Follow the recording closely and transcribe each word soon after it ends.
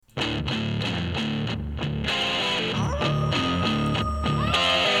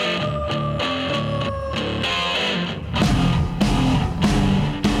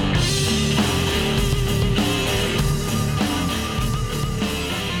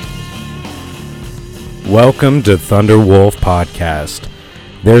Welcome to Thunder Wolf Podcast.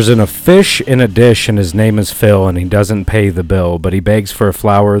 There's a fish in a dish and his name is Phil and he doesn't pay the bill, but he begs for a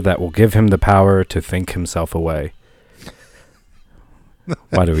flower that will give him the power to think himself away.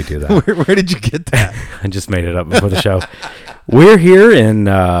 Why do we do that? Where did you get that? I just made it up before the show. We're here in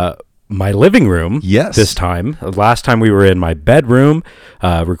my living room this time. Last time we were in my bedroom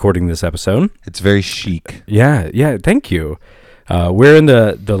recording this episode. It's very chic. Yeah, thank you. We're in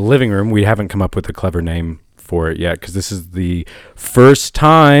the living room. We haven't come up with a clever name for it yet because this is the first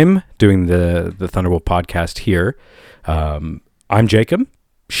time doing the Thunderwolf podcast here. I'm Jacob.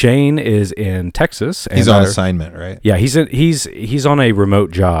 Shane is in Texas. He's on assignment, right? Yeah, he's on a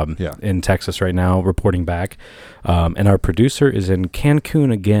remote job in Texas right now, reporting back. And our producer is in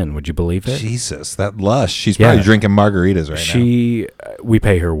Cancun again. Would you believe it? Jesus, that lush. She's probably drinking margaritas right now. We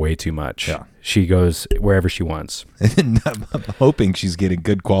pay her way too much. Yeah. She goes wherever she wants. I'm hoping she's getting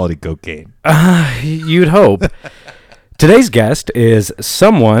good quality cocaine. You'd hope. Today's guest is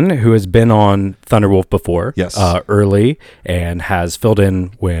someone who has been on Thunderwolf before, early, and has filled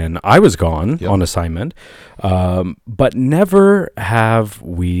in when I was gone on assignment. But never have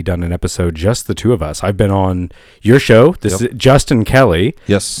we done an episode just the two of us. I've been on your show. This is Justin Kelly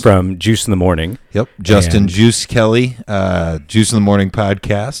from Juice in the Morning. Yep, Justin Juice Kelly, Juice in the Morning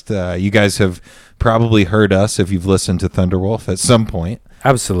podcast. You guys have probably heard us if you've listened to Thunderwolf at some point.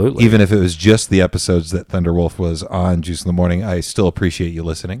 Absolutely. Even if it was just the episodes that Thunderwolf was on Juice in the Morning, I still appreciate you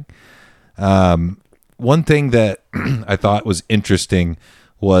listening. One thing that I thought was interesting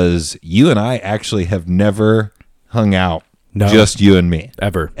was you and I actually have never hung out. No. Just you and me.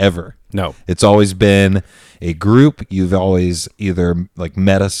 Ever. No. It's always been a group. You've always either like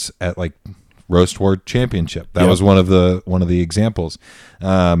met us at like Roast War Championship. That was one of the examples.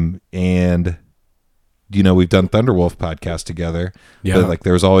 And you know, we've done Thunderwolf podcast together. Yeah. But like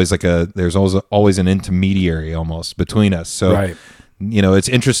there's always an intermediary almost between us. So, you know, it's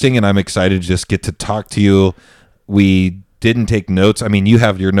interesting and I'm excited to just get to talk to you. We didn't take notes. I mean, you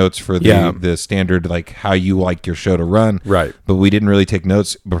have your notes for the standard, like how you like your show to run. Right. But we didn't really take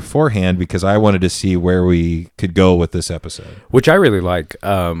notes beforehand because I wanted to see where we could go with this episode. Which I really like.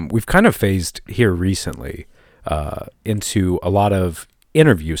 We've kind of phased here recently into a lot of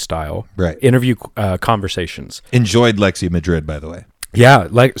interview style, interview conversations. Enjoyed Lexi Madrid, by the way. Yeah,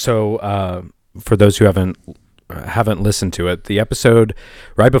 for those who haven't listened to it, the episode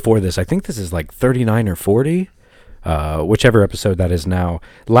right before this, I think this is like 39 or 40, whichever episode that is now.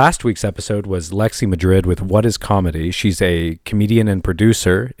 Last week's episode was Lexi Madrid with What is Comedy. She's a comedian and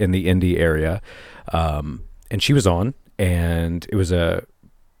producer in the Indy area, and she was on, and it was a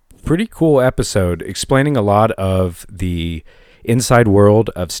pretty cool episode explaining a lot of the inside world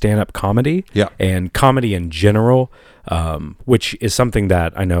of stand-up comedy and comedy in general, which is something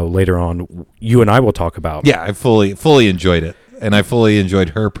that I know later on you and I will talk about. Yeah, I fully enjoyed it, and I fully enjoyed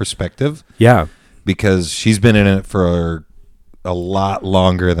her perspective. Yeah, because she's been in it for a lot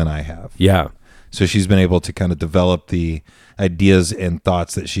longer than I have. Yeah, so she's been able to kind of develop the ideas and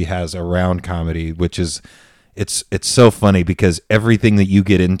thoughts that she has around comedy, which is it's so funny because everything that you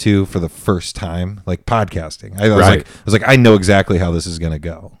get into for the first time, like podcasting, I was like, I know exactly how this is going to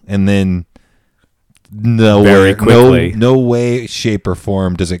go. And then no way, shape or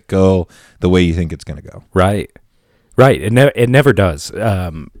form does it go the way you think it's going to go. Right. It never does.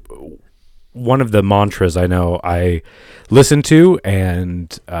 One of the mantras I know I listen to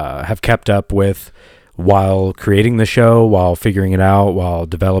and have kept up with while creating the show, while figuring it out, while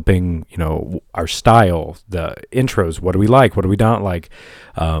developing, you know, our style, the intros, what do we like, what do we not like,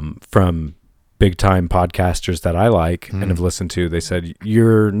 from big time podcasters that I like and have listened to, they said,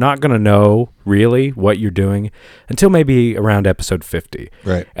 you're not going to know really what you're doing until maybe around episode 50.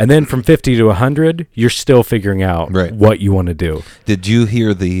 Right. And then from 50 to 100, you're still figuring out what you want to do. Did you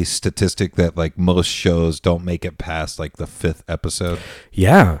hear the statistic that like most shows don't make it past like the 5th episode?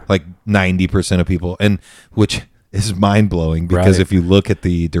 Yeah. Like 90% of people, and which is mind blowing because if you look at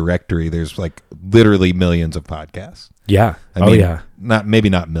the directory, there's like literally millions of podcasts. Yeah. I mean, maybe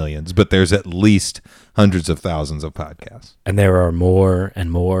not millions, but there's at least hundreds of thousands of podcasts. And there are more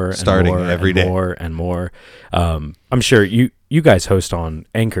and more starting and more every and day. More and more. I'm sure you guys host on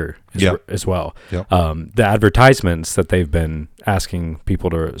Anchor as well. Yep. The advertisements that they've been asking people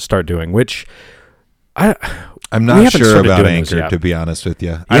to start doing, which I'm not sure about Anchor, to be honest with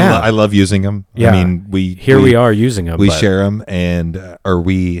you. Yeah. I love using them. Yeah. I mean, we are using them. We share them, and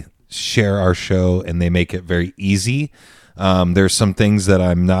we share our show, and they make it very easy. There's some things that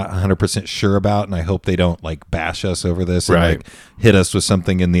I'm not 100% sure about, and I hope they don't like bash us over this and like hit us with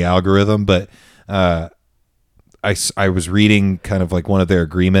something in the algorithm. But I was reading kind of like one of their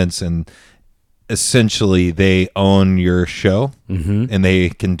agreements, and essentially they own your show and they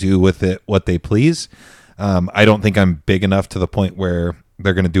can do with it what they please. I don't think I'm big enough to the point where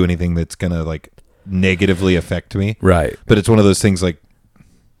they're going to do anything that's going to like negatively affect me. Right. But it's one of those things like,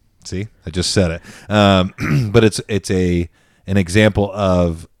 see, I just said it. But it's an example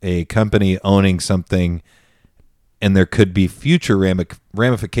of a company owning something, and there could be future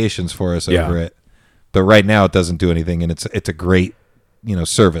ramifications for us over it. But right now it doesn't do anything, and it's a great,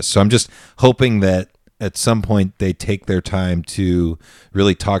 service. So I'm just hoping that at some point they take their time to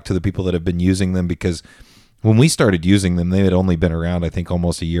really talk to the people that have been using them, because when we started using them, they had only been around, I think,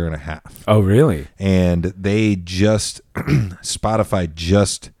 almost a year and a half. Oh, really? And they just Spotify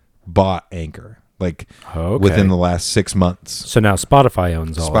just bought Anchor within the last 6 months. So now Spotify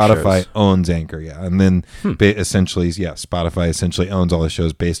owns all the shows. Spotify owns Anchor, yeah. And then Spotify essentially owns all the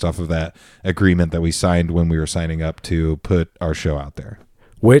shows based off of that agreement that we signed when we were signing up to put our show out there.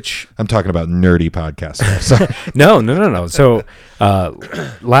 Which I'm talking about nerdy podcast stuff. No. So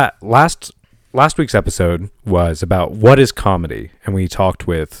last week's episode was about what is comedy, and we talked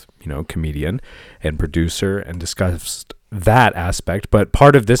with comedian and producer and discussed that aspect. But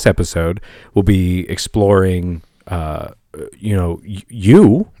part of this episode will be exploring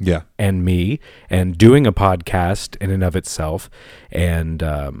you and me and doing a podcast in and of itself. And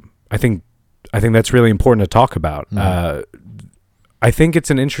I think that's really important to talk about. I think it's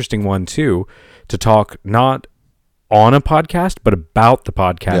an interesting one too, to talk not on a podcast, but about the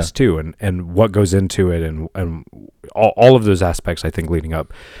podcast too, and what goes into it, and all of those aspects, I think, leading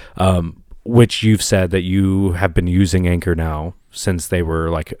up, which you've said that you have been using Anchor now since they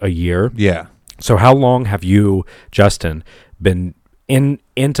were like a year. Yeah. So how long have you, Justin, been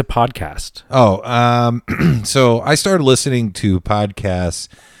into podcast? So I started listening to podcasts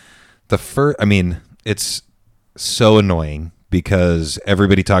it's so annoying because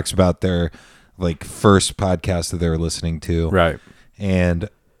everybody talks about their like first podcast that they were listening to. Right. And,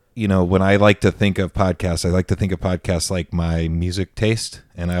 when I like to think of podcasts, I like to think of podcasts like my music taste.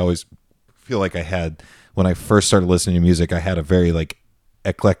 And I always feel like when I first started listening to music, I had a very like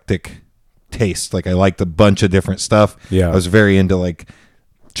eclectic taste. Like I liked a bunch of different stuff. Yeah. I was very into like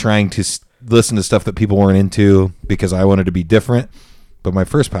trying to listen to stuff that people weren't into because I wanted to be different. But my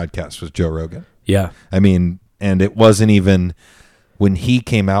first podcast was Joe Rogan. Yeah. And it wasn't even when he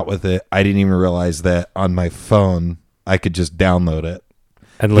came out with it, I didn't even realize that on my phone I could just download it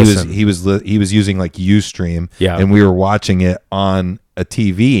and listen. He was using like Ustream, and we were watching it on a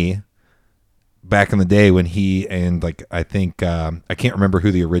TV back in the day when he and like I think I can't remember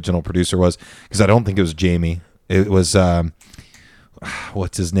who the original producer was because I don't think it was Jamie. It was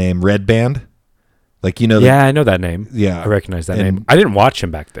what's his name? Red Band. Like I know that name. Yeah, I recognize that name. I didn't watch him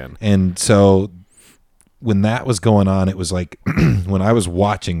back then, and so. When that was going on, it was like when I was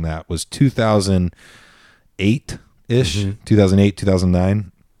watching that was 2008-ish, 2008,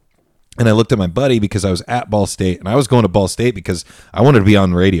 2009. And I looked at my buddy because I was at Ball State, and I was going to Ball State because I wanted to be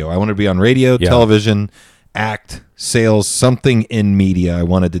on radio. I wanted to be on radio, television, act, sales, something in media I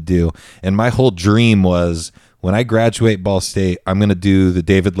wanted to do. And my whole dream was when I graduate Ball State, I'm going to do the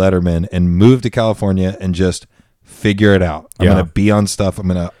David Letterman and move to California and just figure it out. I'm going to be on stuff. I'm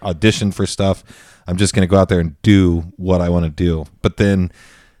going to audition for stuff. I'm just going to go out there and do what I want to do.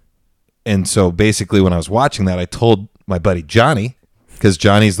 And so basically when I was watching that, I told my buddy Johnny, because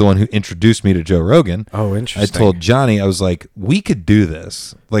Johnny's the one who introduced me to Joe Rogan. Oh, interesting. I told Johnny, I was like, we could do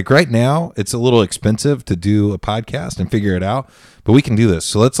this. Like right now, it's a little expensive to do a podcast and figure it out, but we can do this.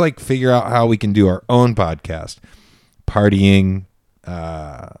 So let's like figure out how we can do our own podcast. Partying,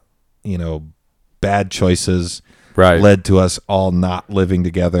 bad choices. Led to us all not living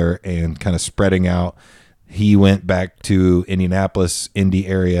together and kind of spreading out. He went back to Indianapolis, Indy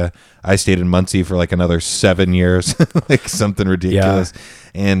area. I stayed in Muncie for like another 7 years, like something ridiculous.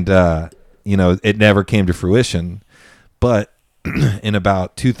 And, it never came to fruition. But in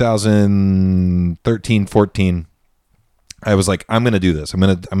about 2013, 14, I was like, I'm going to do this. I'm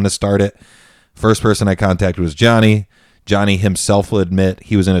going to start it. First person I contacted was Johnny. Johnny himself will admit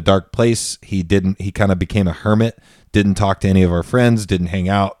he was in a dark place. He kind of became a hermit, didn't talk to any of our friends, didn't hang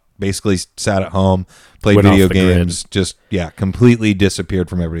out, basically sat at home, played video games, completely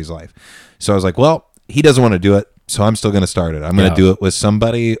disappeared from everybody's life. So I was like, well, he doesn't want to do it, so I'm still going to start it. I'm going to do it with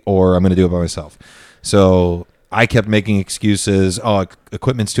somebody, or I'm going to do it by myself. So I kept making excuses. Oh,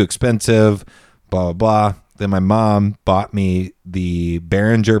 equipment's too expensive, blah, blah, blah. Then my mom bought me the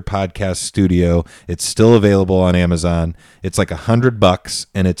Behringer Podcast Studio. It's still available on Amazon. It's like $100,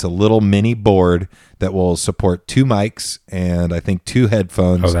 and it's a little mini board that will support 2 mics and I think 2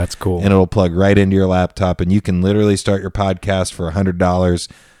 headphones. Oh, that's cool. And it'll plug right into your laptop, and you can literally start your podcast for $100.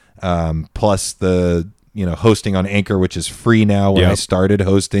 plus the hosting on Anchor, which is free now. When I started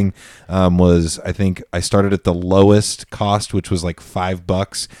hosting, was I think I started at the lowest cost, which was like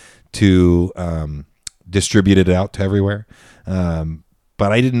 $5 to distribute it out to everywhere.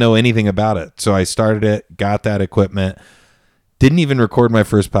 But I didn't know anything about it, so I started it, got that equipment. Didn't even record my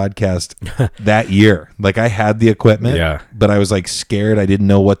first podcast that year. Like I had the equipment, but I was like scared. I didn't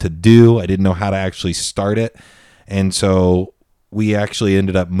know what to do. I didn't know how to actually start it. And so we actually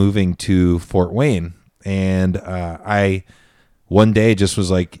ended up moving to Fort Wayne. And I one day just was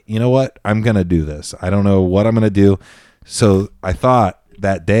like, you know what? I'm going to do this. I don't know what I'm going to do. So I thought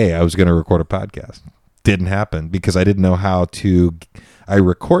that day I was going to record a podcast. Didn't happen because I didn't know how to. I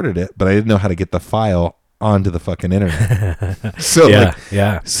recorded it, but I didn't know how to get the file onto the fucking internet. So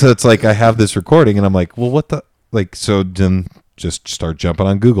so it's like I have this recording and I'm like, well, what the so then just start jumping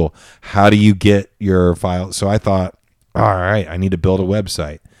on Google. How do you get your file? So I thought, all right, I need to build a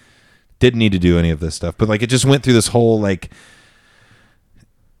website. Didn't need to do any of this stuff, but like it just went through this whole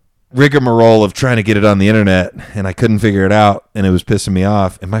rigmarole of trying to get it on the internet, and I couldn't figure it out, and it was pissing me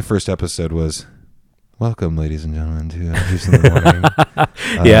off. And my first episode was, welcome, ladies and gentlemen, to Houston in the Morning.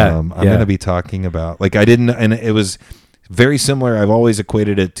 I'm going to be talking about, and it was very similar. I've always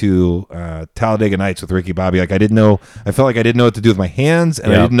equated it to Talladega Nights with Ricky Bobby. I felt like I didn't know what to do with my hands,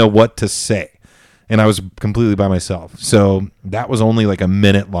 and I didn't know what to say. And I was completely by myself. So that was only like a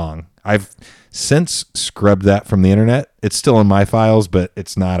minute long. I've since scrubbed that from the internet. It's still in my files, but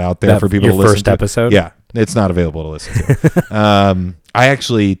it's not out there for people to listen to. Your first episode? Yeah, it's not available to listen to. I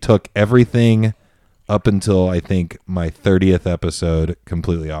actually took everything up until I think my 30th episode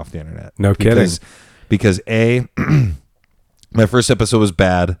completely off the internet. No kidding. Because my first episode was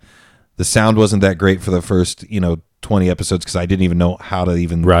bad. The sound wasn't that great for the first 20 episodes because I didn't even know how to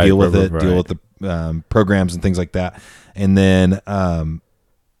even deal with it, deal with the programs and things like that. And then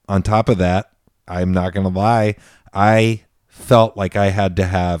on top of that, I'm not going to lie, I felt like I had to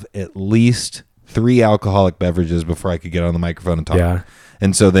have at least 3 alcoholic beverages before I could get on the microphone and talk. Yeah.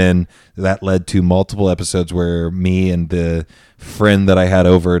 And so then that led to multiple episodes where me and the friend that I had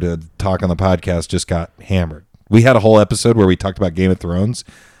over to talk on the podcast just got hammered. We had a whole episode where we talked about Game of Thrones.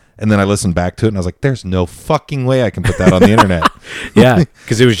 And then I listened back to it and I was like, there's no fucking way I can put that on the internet. Yeah,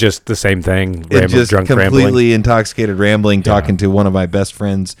 because it was just the same thing. Completely rambling. Intoxicated rambling, talking to one of my best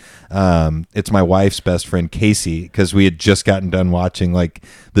friends. It's my wife's best friend, Casey, because we had just gotten done watching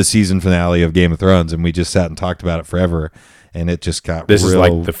the season finale of Game of Thrones and we just sat and talked about it forever. And it just got This is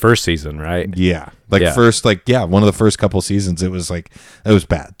like the first season, right? Yeah. One of the first couple seasons, it was it was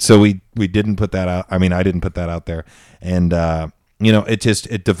bad. So we didn't put that out. I mean, I didn't put that out there. And,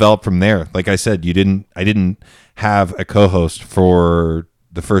 it developed from there. Like I said, I didn't have a co-host for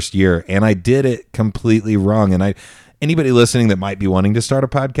the first year, and I did it completely wrong. And anybody listening that might be wanting to start a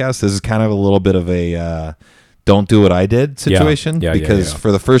podcast, this is kind of a little bit of a don't do what I did situation. Because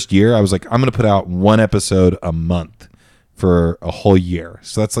for the first year, I was like, I'm going to put out 1 episode a month for a whole year.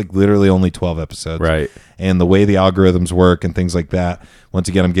 So that's literally only 12 episodes. Right. And the way the algorithms work and things like that, once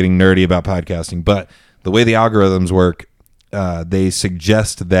again, I'm getting nerdy about podcasting, but the way the algorithms work, they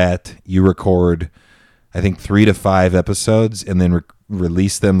suggest that you record, I think 3 to 5 episodes and then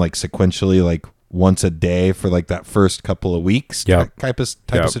release them sequentially, once a day for that first couple of weeks type of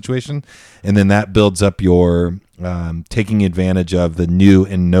situation. And then that builds up your taking advantage of the new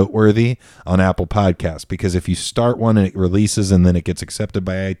and noteworthy on Apple Podcasts. Because if you start one and it releases and then it gets accepted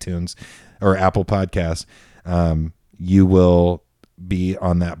by iTunes or Apple Podcasts, you will be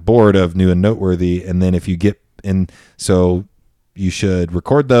on that board of new and noteworthy. And then if you get and so you should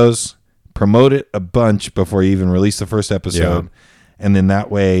record those, promote it a bunch before you even release the first episode. And then that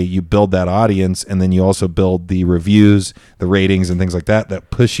way you build that audience, and then you also build the reviews, the ratings and things like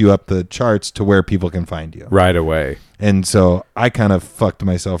that push you up the charts to where people can find you right away. And so I kind of fucked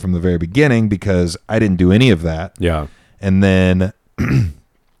myself from the very beginning because I didn't do any of that. Yeah. And then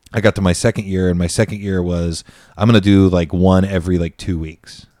I got to my second year, and my second year was I'm going to do 1 every 2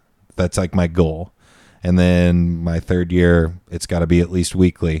 weeks. That's my goal. And then my third year, it's got to be at least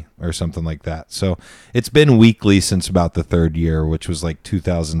weekly or something like that. So it's been weekly since about the third year, which was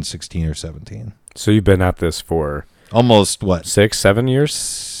 2016 or 17. So you've been at this for almost 6, 7 years?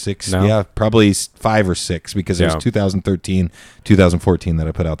 6, no? Yeah, probably 5 or 6 because it was 2013, 2014 that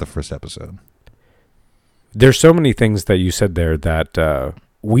I put out the first episode. There's so many things that you said there that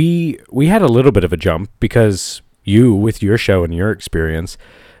we had a little bit of a jump because you, with your show and your experience,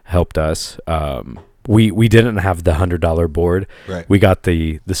 helped us. We didn't have the $100 board. Right. We got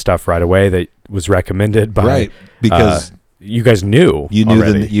the stuff right away that was recommended by because you guys knew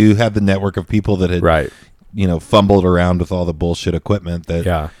already. You had the network of people that had fumbled around with all the bullshit equipment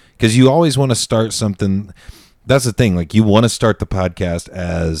that because you always want to start something. That's the thing. Like, you want to start the podcast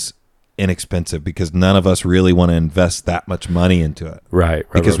as inexpensive, because none of us really want to invest that much money into it. Right.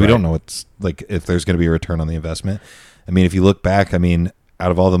 Because we don't know what's like, if there's going to be a return on the investment. I mean, if you look back, I mean, out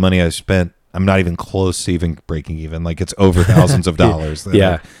of all the money I spent, I'm not even close to even breaking even. Like, it's over thousands of dollars that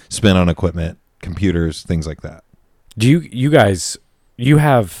I spent on equipment, computers, things like that. Do you guys, you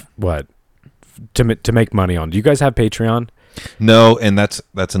have what to make money on? Do you guys have Patreon? No, and that's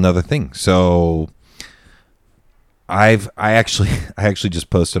another thing. So I actually just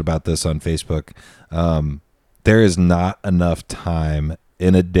posted about this on Facebook. There is not enough time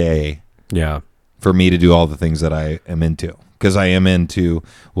in a day for me to do all the things that I am into. Because I am into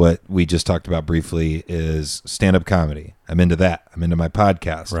what we just talked about briefly, is stand-up comedy. I'm into that. I'm into my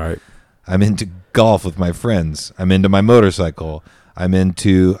podcast. Right. I'm into golf with my friends. I'm into my motorcycle. I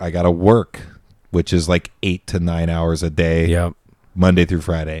got to work, which is like 8 to 9 hours a day, Monday through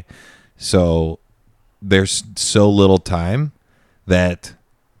Friday. So there's so little time that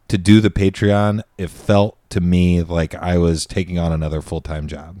to do the Patreon, it felt to me like I was taking on another full-time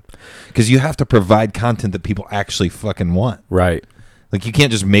job, because you have to provide content that people actually fucking want. Right. Like, you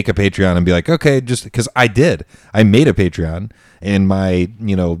can't just make a Patreon and be like, okay, just because I made a Patreon, and my,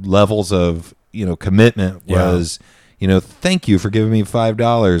 levels of, commitment was, thank you for giving me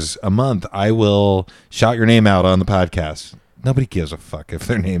 $5 a month. I will shout your name out on the podcast. Nobody gives a fuck if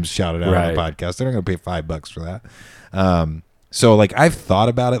their name's shouted out on the podcast. They're not going to pay $5 for that. So like, I've thought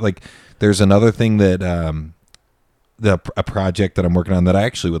about it. Like, there's another thing that, a project that I'm working on that I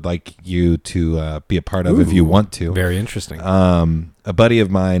actually would like you to be a part of if you want to. Very interesting. A buddy of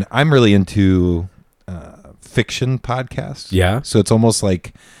mine, I'm really into fiction podcasts. Yeah. So it's almost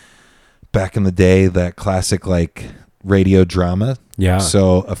like back in the day, that classic like radio drama. Yeah.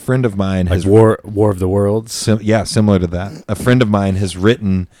 So a friend of mine like has War of the Worlds. Similar to that. A friend of mine has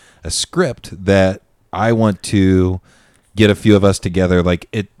written a script that I want to get a few of us together. Like,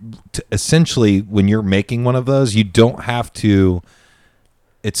 essentially, when you're making one of those, you don't have to.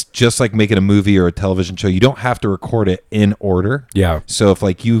 It's just like making a movie or a television show. You don't have to record it in order. Yeah. So if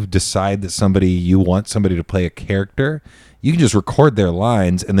like you decide that you want somebody to play a character, you can just record their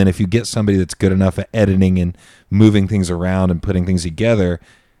lines, and then if you get somebody that's good enough at editing and moving things around and putting things together,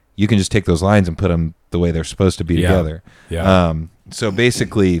 you can just take those lines and put them the way they're supposed to be together. Yeah. So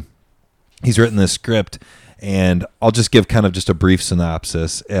basically, he's written this script, and I'll just give kind of just a brief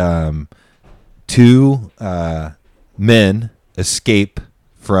synopsis. Two men escape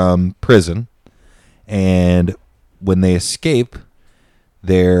from prison, and when they escape,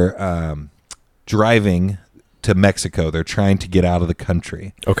 they're driving to Mexico. They're trying to get out of the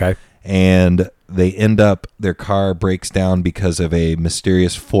country. Okay. And they end up, their car breaks down because of a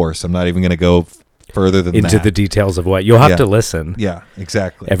mysterious force. I'm not even going to go further than into that. the details of what you'll have to listen. Yeah,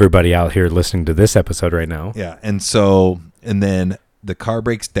 exactly. Everybody out here listening to this episode right now. Yeah. And then the car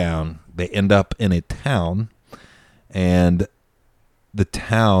breaks down. They end up in a town, and the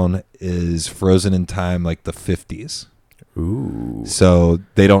town is frozen in time, like the 50s. Ooh. So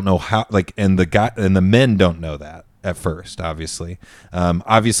they don't know how, like, and the men don't know that at first, obviously.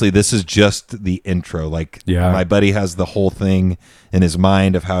 Obviously this is just the intro. Like, my buddy has the whole thing in his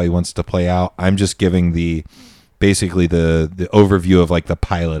mind of how he wants to play out. I'm just giving basically the overview of like the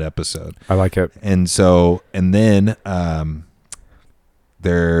pilot episode. I like it. And then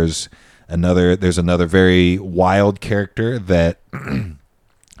there's another very wild character that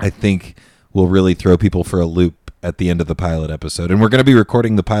I think will really throw people for a loop at the end of the pilot episode. And we're going to be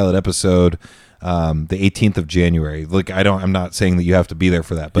recording the pilot episode the 18th of January. Look, I'm not saying that you have to be there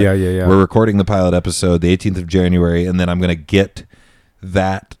for that, but we're recording the pilot episode the 18th of January, and then I'm going to get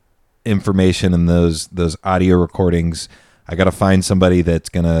that information and those audio recordings. I got to find somebody that's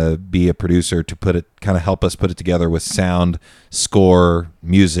going to be a producer to help us put it together with sound, score,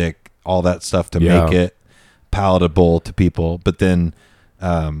 music, all that stuff to make it palatable to people. But then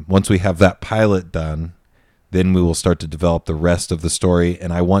once we have that pilot done, then we will start to develop the rest of the story.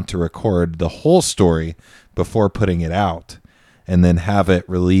 And I want to record the whole story before putting it out, and then have it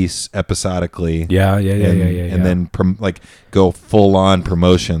release episodically. And then go full on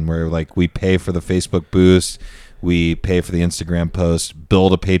promotion, where like we pay for the Facebook boost, we pay for the Instagram post,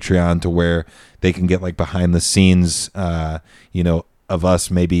 build a Patreon to where they can get like behind the scenes, of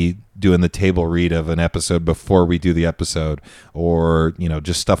us maybe doing the table read of an episode before we do the episode, or,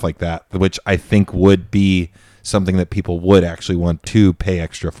 just stuff like that, which I think would be something that people would actually want to pay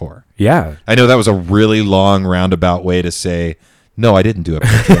extra for. Yeah. I know that was a really long roundabout way to say, no, I didn't do it.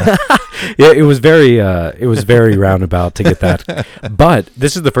 Yeah, it was very roundabout to get that. But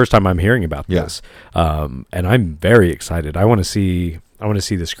this is the first time I'm hearing about this. And I'm very excited. I want to see to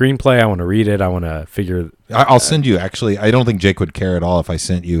see the screenplay. I want to read it. I want to figure. I'll send you. Actually, I don't think Jake would care at all if I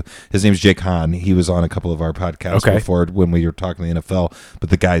sent you. His name's Jake Hahn. He was on a couple of our podcasts before when we were talking the NFL. But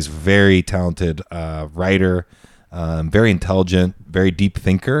the guy's very talented writer, very intelligent, very deep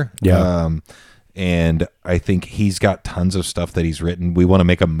thinker. Yeah. And I think he's got tons of stuff that he's written. We want to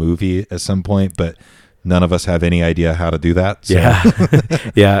make a movie at some point, but none of us have any idea how to do that. So. Yeah.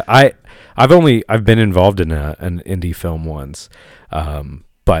 Yeah. I've been involved in an indie film once.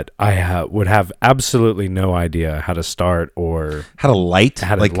 But I would have absolutely no idea how to start or how to light.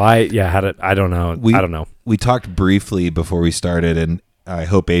 Yeah. I don't know. I don't know. We talked briefly before we started, and I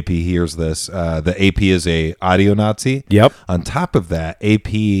hope AP hears this. The AP is a audio Nazi. Yep. On top of that,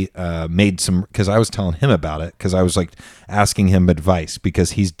 AP made some, because I was telling him about it, because I was like asking him advice,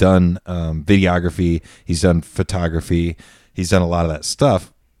 because he's done videography, he's done photography, he's done a lot of that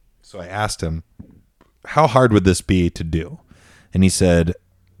stuff. So I asked him, how hard would this be to do? And he said,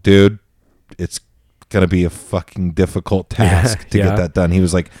 dude, it's going to be a fucking difficult task to get that done. He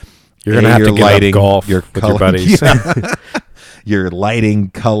was like, you're going to have to give up golf with your buddies. Yeah. Your lighting,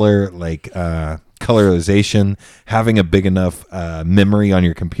 color, like colorization, having a big enough memory on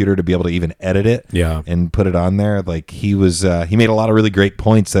your computer to be able to even edit it and put it on there. Like he made a lot of really great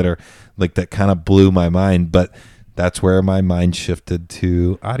points that are like, that kind of blew my mind. But that's where my mind shifted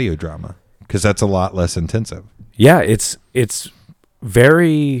to audio drama, because that's a lot less intensive. Yeah, it's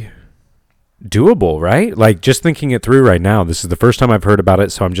very doable, right? Like, just thinking it through right now, this is the first time I've heard about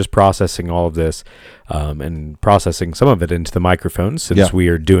it, so I'm just processing all of this and processing some of it into the microphone since we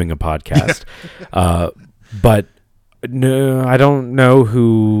are doing a podcast. But no, I don't know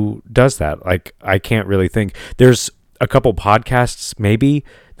who does that. Like, I can't really think. There's a couple podcasts maybe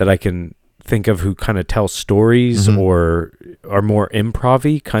that I can think of who kind of tell stories or are more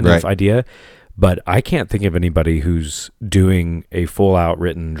improv-y kind of idea. But I can't think of anybody who's doing a full out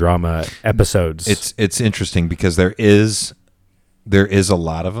written drama episodes. It's interesting because there is a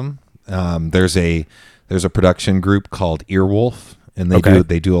lot of them. There's a production group called Earwolf, and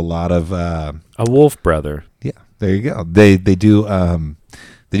they do a lot of a Wolf Brother. Yeah, there you go. They do a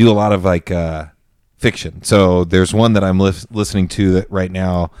lot of like fiction. So there's one that I'm listening to that right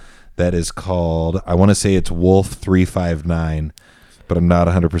now that is called, I want to say it's Wolf 359. But I'm not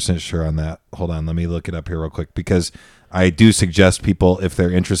 100% sure on that. Hold on, let me look it up here real quick, because I do suggest people, if they're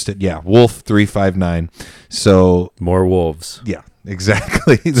interested, Wolf 359. So more wolves. Yeah,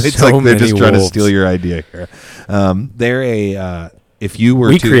 exactly. It's so like they're just trying wolves. to steal your idea here. They're if you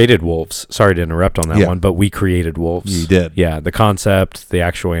were created wolves. Sorry to interrupt on that one, but we created wolves. You did. Yeah, the concept, the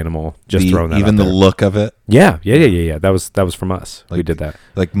actual animal, just throwing that even out the there. look of it. Yeah. That was from us. Like, we did that.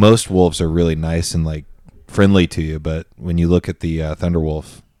 Like, most wolves are really nice and like friendly to you, but when you look at the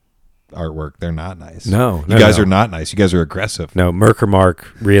Thunderwolf artwork, they're not nice. No, you guys are not nice. You guys are aggressive. No, Merker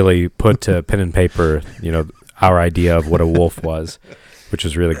Mark really put to pen and paper, our idea of what a wolf was, which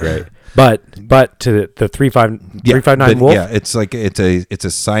was really great. But to the 359 Wolf, it's like it's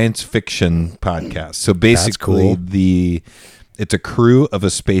a science fiction podcast. So basically, it's a crew of a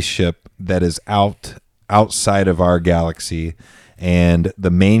spaceship that is outside of our galaxy. And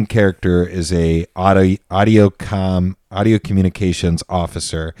the main character is a audio communications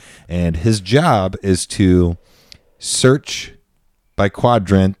officer, and his job is to search by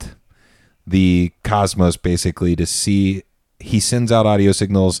quadrant the cosmos, basically, to see. He sends out audio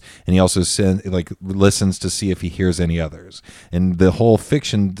signals, and he also listens to see if he hears any others. And the whole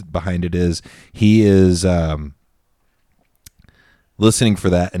fiction behind it is he is listening for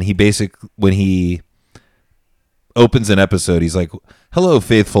that, and he when he opens an episode, he's like, hello,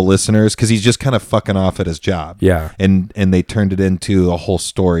 faithful listeners, because he's just kind of fucking off at his job. Yeah. And they turned it into a whole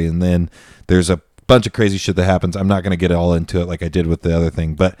story, and then there's a bunch of crazy shit that happens. I'm not going to get all into it like I did with the other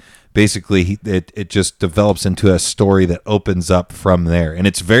thing, but basically it just develops into a story that opens up from there. And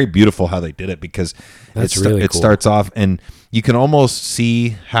it's very beautiful how they did it, because it starts off, and you can almost see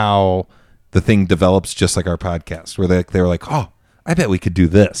how the thing develops, just like our podcast, where they were like, oh, I bet we could do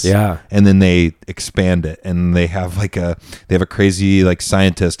this. Yeah. And then they expand it, and they have a crazy like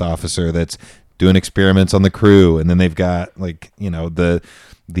scientist officer that's doing experiments on the crew. And then they've got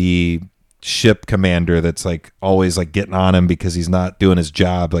the ship commander that's like always like getting on him because he's not doing his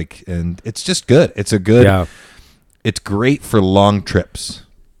job. And it's just good. It's it's great for long trips.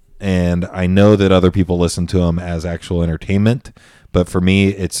 And I know that other people listen to them as actual entertainment, but for me,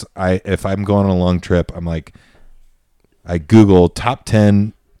 if I'm going on a long trip, I'm like, I Google top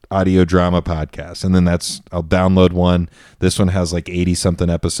 10 audio drama podcasts, and then I'll download one. This one has like 80 something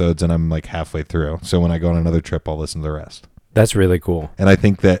episodes, and I'm like halfway through. So when I go on another trip, I'll listen to the rest. That's really cool. And I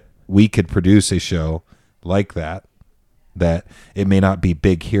think that we could produce a show like that that it may not be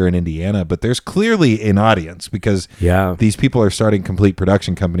big here in Indiana, but there's clearly an audience because these people are starting complete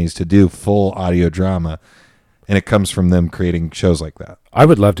production companies to do full audio drama, and it comes from them creating shows like that. I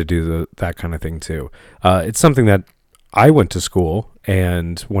would love to do that kind of thing too. It's something that I went to school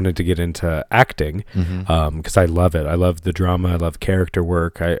and wanted to get into acting because I love it. I love the drama. I love character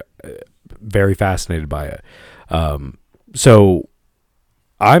work. Very fascinated by it. So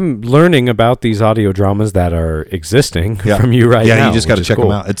I'm learning about these audio dramas that are existing from you right now. Yeah, you just got to check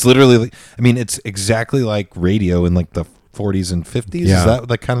them out. It's literally, it's exactly like radio in like the 40s and 50s. Yeah. Is that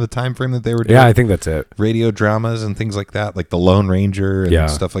like kind of the time frame that they were doing? Yeah, I think that's it. Radio dramas and things like that, like the Lone Ranger and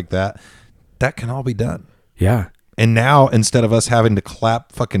stuff like that. That can all be done. Yeah. And now, instead of us having to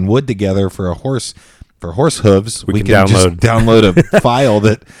clap fucking wood together for horse hooves, we can just download a file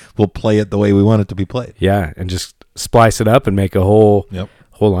that will play it the way we want it to be played. Yeah, and just splice it up and make a whole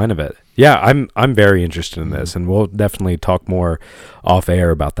line of it. Yeah, I'm very interested in this, and we'll definitely talk more off air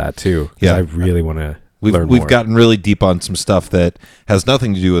about that too. Yeah, I really want to learn more. We've gotten really deep on some stuff that has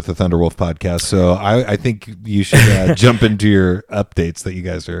nothing to do with the Thunderwolf podcast, so I think you should jump into your updates that you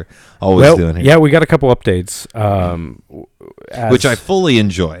guys are always doing here. Yeah, we got a couple updates, which I fully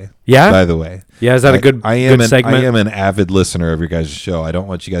enjoy. Yeah, by the way. Yeah, is that a good segment? I am an avid listener of your guys' show. I don't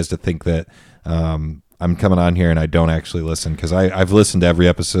want you guys to think that I'm coming on here and I don't actually listen, because I've listened to every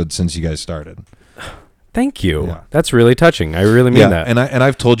episode since you guys started. Thank you. Yeah. That's really touching. I really mean that. And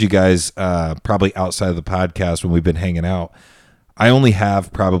I've told you guys probably outside of the podcast when we've been hanging out, I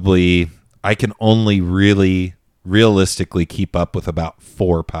can only really realistically keep up with about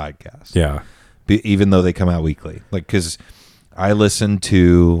 4 podcasts. Yeah. Even though they come out weekly. Like, because I'm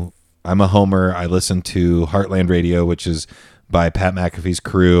a homer. I listen to Heartland Radio, which is by Pat McAfee's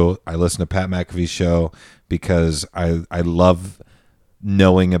crew. I listen to Pat McAfee's show because I love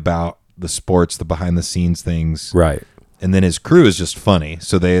knowing about the sports, the behind the scenes things. Right. And then his crew is just funny.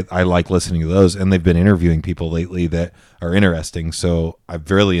 So I like listening to those, and they've been interviewing people lately that are interesting. So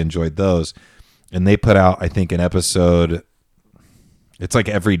I've really enjoyed those. And they put out, I think, an episode. It's like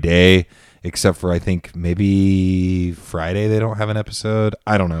every day, except for I think maybe Friday they don't have an episode.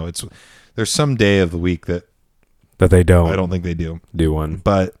 I don't know. There's some day of the week that they don't. I don't think they do one.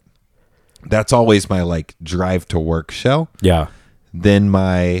 But that's always my like drive to work show. Yeah. Then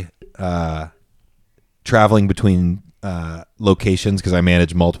my traveling between locations, because I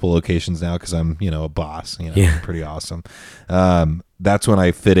manage multiple locations now because I'm a boss. Pretty awesome. That's when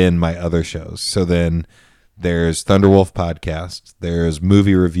I fit in my other shows. So then there's Thunderwolf podcast. There's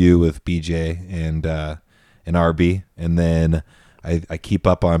movie review with BJ and RB, and then I keep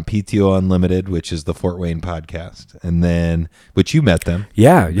up on PTO Unlimited, which is the Fort Wayne podcast, and then which you met them.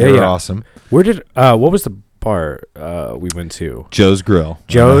 They're awesome. Where did what was the bar we went to? Joe's Grill. On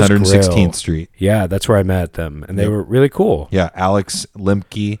 116th Street. Yeah, that's where I met them, and they were really cool. Yeah, Alex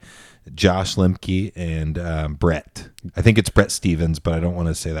Limke, Josh Limke, and Brett. I think it's Brett Stevens, but I don't want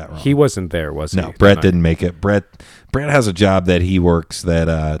to say that wrong. He wasn't there, was he? No, Brett didn't make it. Brett has a job that he works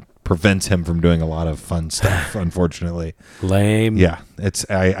that prevents him from doing a lot of fun stuff, unfortunately. Lame. Yeah,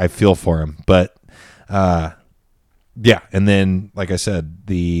 I feel for him. But and then, like I said,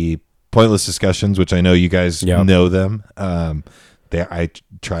 the Pointless Discussions, which I know you guys know them. I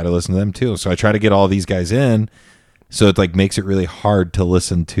try to listen to them too. So I try to get all these guys in. So it like makes it really hard to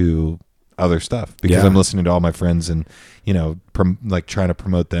listen to other stuff because I'm listening to all my friends and trying to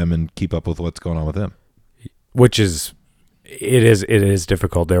promote them and keep up with what's going on with them. Which is it is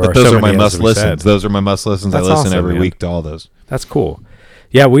difficult. But those are my must listens. Those are my must listens. I listen every week to all those. That's cool.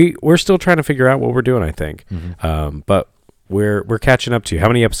 Yeah, we're still trying to figure out what we're doing, I think. Mm-hmm. But we're catching up to you. How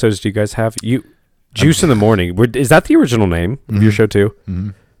many episodes do you guys have? Juice in the Morning. Is that the original name of your show too? Mm-hmm.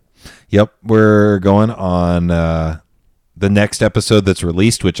 Yep, we're going on the next episode that's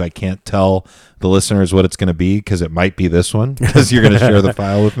released, which I can't tell the listeners what it's going to be because it might be this one because you're going to share the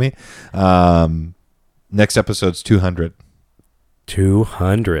file with me. Next episode's 200.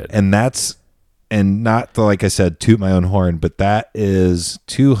 200. And not to, like I said, toot my own horn, but that is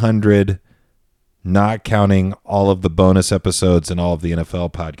 200, not counting all of the bonus episodes and all of the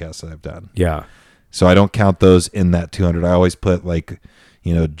NFL podcasts that I've done. Yeah. So I don't count those in that 200. I always put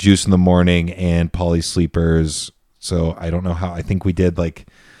Juice in the Morning and Polly Sleepers. So I don't know how. I think we did like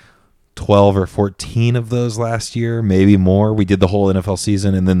 12 or 14 of those last year, maybe more. We did the whole NFL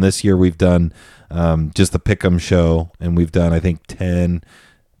season, and then this year we've done just the Pick'em show, and we've done I think 10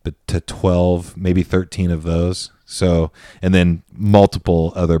 to 12, maybe 13 of those. So, and then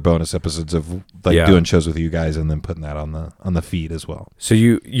multiple other bonus episodes of doing shows with you guys, and then putting that on the feed as well. So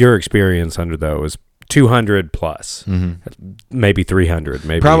your experience under those 200 plus, maybe 300,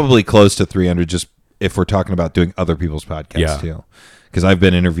 maybe probably close to 300. Just if we're talking about doing other people's podcasts Yeah. too, because I've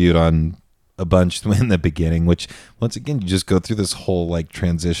been interviewed on a bunch in the beginning, which once again, you just go through this whole like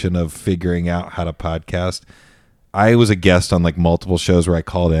transition of figuring out how to podcast. I was a guest on like multiple shows where I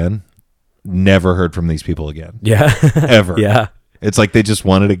called in, never heard from these people again. Yeah. Ever. Yeah. It's like they just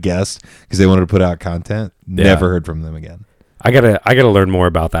wanted a guest because they wanted to put out content. Never heard from them again. I gotta learn more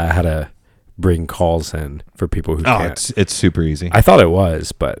about that, how to bring calls in for people who can't. It's super easy. I thought it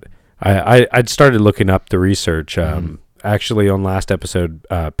was, but I'd started looking up the research. Actually, on last episode,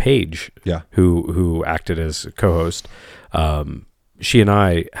 Paige, Yeah. who acted as co-host, she and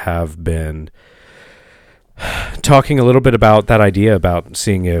I have been talking a little bit about that idea about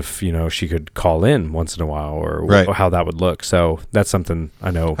seeing if she could call in once in a while or Right. how that would look. So that's something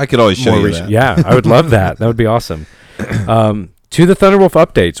I know. I could always show more you research- that. Yeah, I would love that. That would be awesome. To the Thunderwolf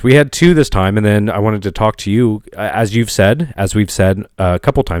updates, we had 2 this time, and then I wanted to talk to you, as we've said a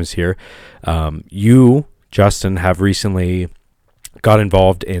couple times here. You, Justin, have recently got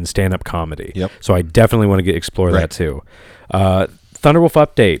involved in stand-up comedy. Yep. So I definitely want to explore Right. that too. Thunderwolf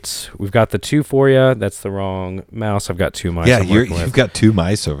updates. We've got the 2 for you. That's the wrong mouse. I've got 2 mice. Yeah, I'm working you've with. got 2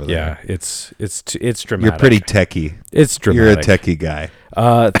 mice over there. Yeah, it's dramatic. You're pretty techie. It's You're a dramatic. techie guy.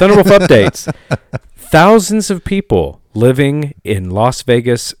 Thunderwolf updates. Thousands of people living in Las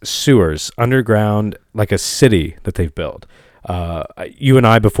Vegas sewers underground, like a city that they've built. You and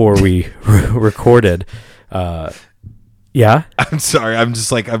I, before we recorded, yeah, I'm sorry. I'm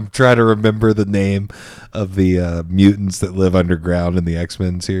trying to remember the name of the mutants that live underground in the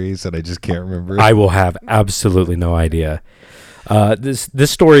X-Men series, and I just can't remember. I will have absolutely no idea. This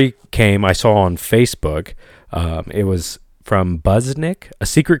story I saw on Facebook. It was from Buzznick. A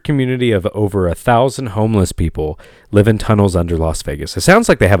secret community of over 1,000 homeless people live in tunnels under Las Vegas. It sounds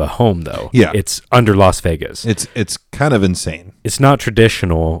like they have a home, though. Yeah. It's under Las Vegas. It's kind of insane. It's not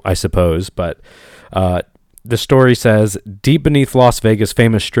traditional, I suppose, but the story says, deep beneath Las Vegas'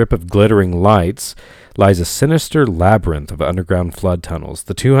 famous strip of glittering lights lies a sinister labyrinth of underground flood tunnels.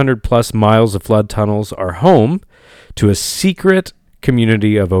 The 200-plus miles of flood tunnels are home to a secret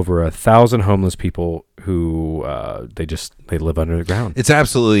community of over 1,000 homeless people who they live underground. It's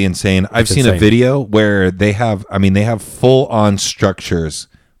absolutely insane. I've seen insane. a video where they have full-on structures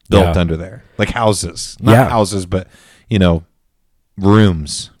built Yeah. under there, like houses, not Yeah. houses, but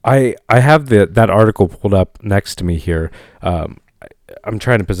rooms. I have that article pulled up next to me here. I'm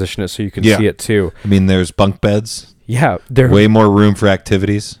trying to position it so you can Yeah. see it too. I mean, there's bunk beds, Yeah, they're way more room for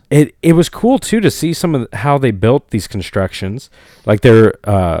activities. It was cool too to see some of how they built these constructions. Like they're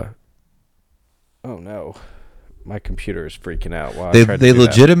oh no, my computer is freaking out. Wow, They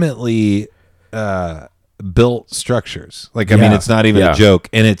legitimately built structures. Like I mean, Yeah. it's not even Yeah. a joke,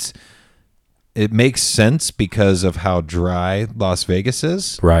 and it makes sense because of how dry Las Vegas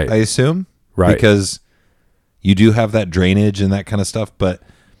is. Right. I assume. Right. Because you do have that drainage and that kind of stuff, but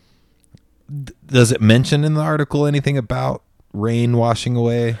does it mention in the article anything about rain washing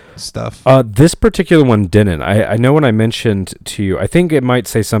away stuff? This particular one didn't. I know when I mentioned to you, I think it might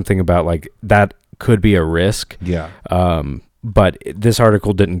say something about like that could be a risk. Yeah. But this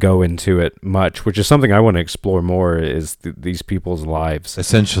article didn't go into it much, which is something I want to explore more. Is these people's lives?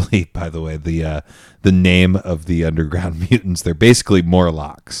 Essentially, by the way, the name of the underground mutants, they're basically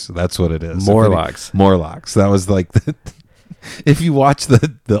Morlocks. That's what it is. Morlocks. Morlocks. That was like if you watch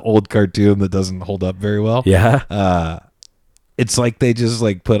the old cartoon that doesn't hold up very well. Yeah. It's like they just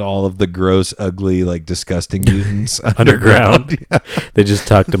like put all of the gross, ugly, like disgusting mutants Underground. Yeah. They just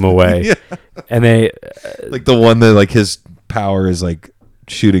tucked them away, Yeah. and they Like the one that like his power is like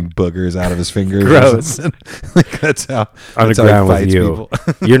shooting boogers out of his fingers. or Gross. something. Like that's how underground he with fights you. people.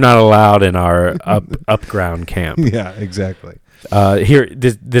 You're not allowed in our upground camp. Yeah, exactly. Here,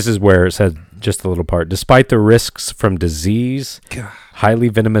 this is where it said just a little part. Despite the risks from disease, highly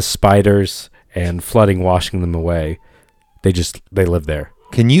venomous spiders, and flooding washing them away, they live there.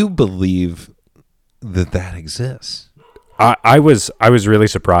 Can you believe that exists? I was really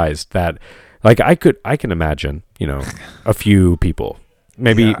surprised that, like, I can imagine, a few people,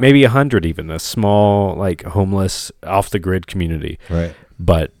 maybe 100 even, a small like homeless off the grid community. Right.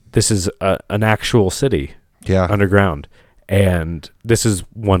 But this is an actual city Yeah. underground, and this is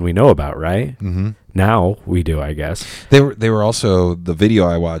one we know about, right? Mm-hmm. Now we do, I guess. They were also, the video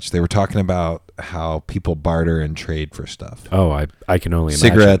I watched, they were talking about how people barter and trade for stuff. Oh, I can only imagine.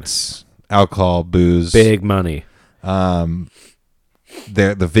 Cigarettes, alcohol, booze. Big money. The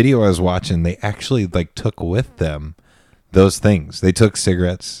video I was watching, they actually like took with them those things. They took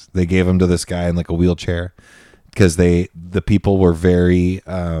cigarettes. They gave them to this guy in like a wheelchair because the people were very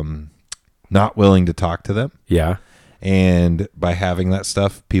not willing to talk to them. Yeah. And by having that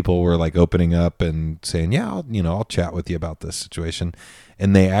stuff, people were like opening up and saying, yeah, I'll chat with you about this situation.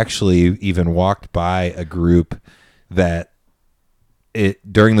 And they actually even walked by a group that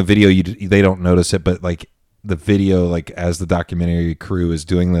during the video, they don't notice it, but like the video, like as the documentary crew is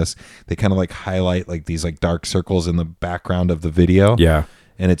doing this, they kind of like highlight like these like dark circles in the background of the video. Yeah.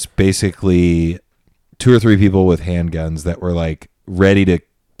 And it's basically 2 or 3 people with handguns that were like ready to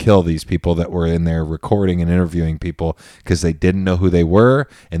kill these people that were in there recording and interviewing people because they didn't know who they were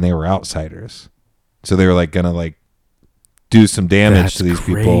and they were outsiders. So they were like gonna like do some damage to these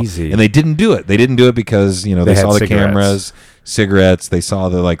crazy. people, and they didn't do it. They didn't do it because they saw the cameras, cigarettes, they saw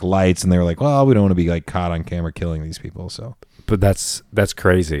the like lights, and they were like, well, we don't want to be like caught on camera killing these people. So, but that's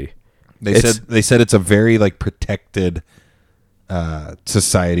crazy. They said it's a very like protected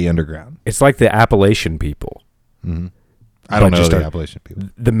society underground. It's like the Appalachian people. Mm-hmm. I don't know the Appalachian people.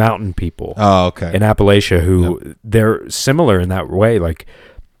 The mountain people. Oh, okay. In Appalachia, who they're similar in that way. Like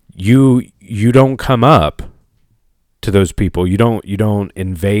you don't come up to those people. You don't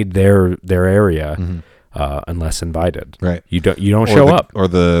invade their area unless invited. Right. You don't show up. Or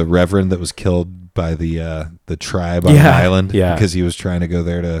the reverend that was killed by the tribe on the island because he was trying to go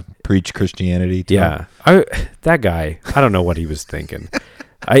there to preach Christianity to them. That guy, I don't know what he was thinking.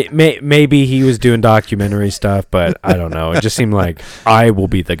 Maybe he was doing documentary stuff, but I don't know. It just seemed like I will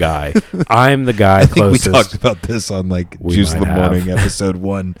be the guy. I'm the guy closest. We talked about this on like Juice of the Morning episode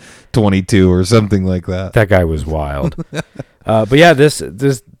 122 or something like that. That guy was wild. But yeah,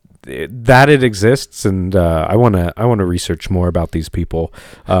 that it exists, and I want to research more about these people.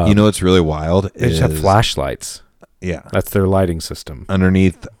 What's really wild? They just have flashlights. Yeah, that's their lighting system.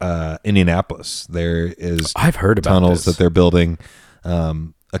 Underneath Indianapolis, there is I've heard about tunnels this. that they're building.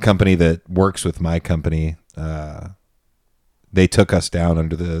 A company that works with my company, they took us down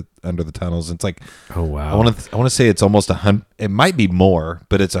under the tunnels. It's like, oh wow! I want to say it's almost 100. It might be more,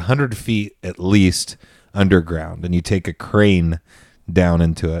 but it's 100 feet at least underground, and you take a crane down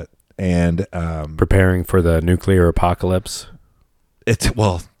into it, and preparing for the nuclear apocalypse.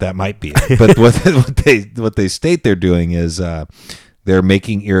 That might be it. But what they state they're doing is they're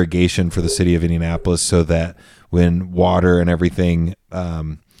making irrigation for the city of Indianapolis so that when water and everything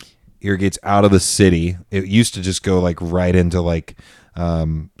irrigates out of the city, it used to just go like right into like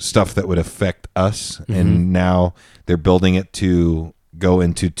stuff that would affect us. Mm-hmm. And now they're building it to go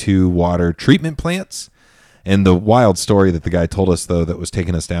into 2 water treatment plants. And the wild story that the guy told us, though, that was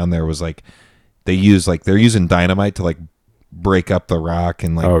taking us down there was like they're using dynamite to like break up the rock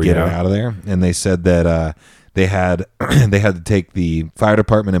and like get it out of there. And they said that they had to take the fire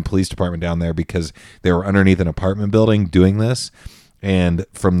department and police department down there because they were underneath an apartment building doing this. And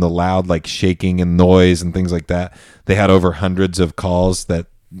from the loud like shaking and noise and things like that, they had over hundreds of calls that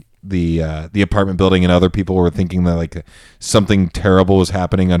the apartment building and other people were thinking that like something terrible was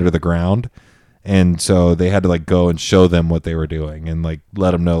happening under the ground. And so they had to like go and show them what they were doing and like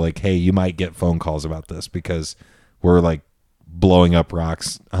let them know like, hey, you might get phone calls about this because we're like blowing up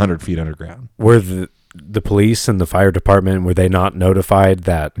rocks 100 feet underground. Were the police and the fire department, were they not notified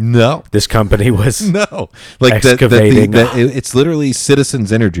that this company was like excavating? It's literally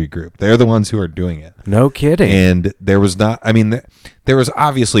Citizens Energy Group. They're the ones who are doing it. No kidding. And there was there was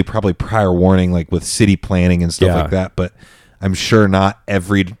obviously probably prior warning like with city planning and stuff like that, but I'm sure not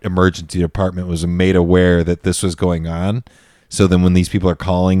every emergency department was made aware that this was going on. So then when these people are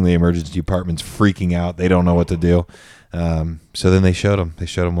calling, the emergency department's freaking out. They don't know what to do. So then they showed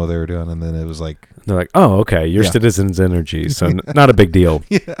them what they were doing, and then it was like they're like, "Oh, okay, you're Citizens Energy, so not a big deal."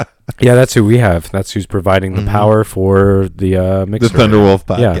 Yeah, that's who we have. That's who's providing the power for the mixer. The Thunderwolf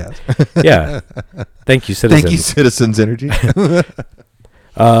podcast. Yeah. Thank you, Citizens. Thank you, Citizens Energy.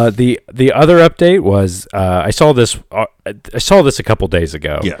 The other update was I saw this a couple days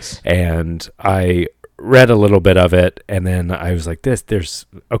ago. Yes, and I read a little bit of it, and then I was like,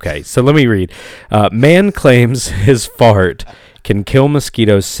 okay, so let me read. Man claims his fart can kill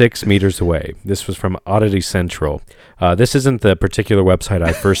mosquitoes 6 meters away. This was from Oddity Central. This isn't the particular website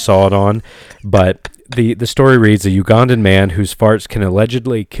I first saw it on, but the story reads, a Ugandan man whose farts can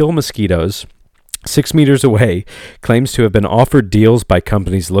allegedly kill mosquitoes 6 meters away claims to have been offered deals by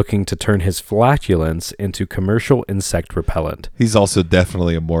companies looking to turn his flatulence into commercial insect repellent. He's also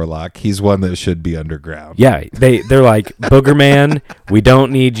definitely a Morlock. He's one that should be underground. Yeah, they're like, Booger Man, we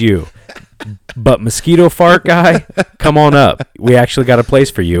don't need you. But mosquito fart guy, come on up. We actually got a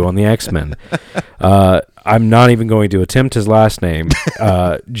place for you on the X-Men. I'm not even going to attempt his last name.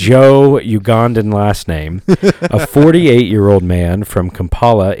 Joe, Ugandan last name. A 48-year-old man from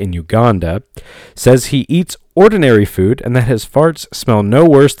Kampala in Uganda says he eats ordinary food and that his farts smell no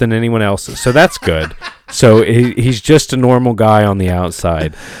worse than anyone else's. So that's good. So he's just a normal guy on the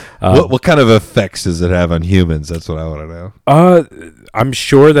outside. What kind of effects does it have on humans? That's what I want to know. I'm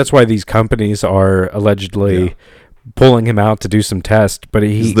sure that's why these companies are allegedly pulling him out to do some tests. But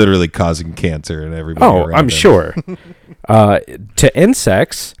He's literally causing cancer in everybody. around I'm him. sure. To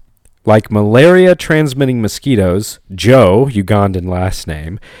insects, like malaria-transmitting mosquitoes, Joe, Ugandan last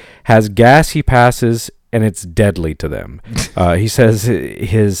name, has gas he passes, and it's deadly to them. He says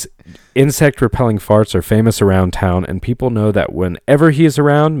his insect-repelling farts are famous around town, and people know that whenever he is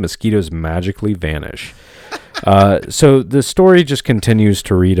around, mosquitoes magically vanish. So the story just continues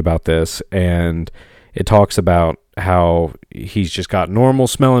to read about this, and it talks about how he's just got normal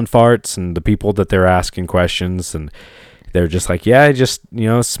smelling farts, and the people that they're asking questions, and they're just like, yeah, it just,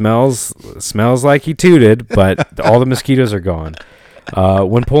 smells like he tooted, but all the mosquitoes are gone.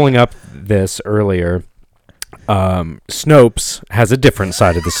 When pulling up this earlier, Snopes has a different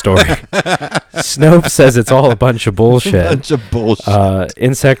side of the story. Snopes says it's all a bunch of bullshit.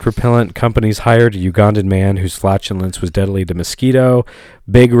 Insect repellent companies hired a Ugandan man whose flatulence was deadly to mosquito.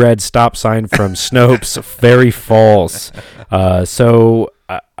 Big red stop sign from Snopes. Very false. So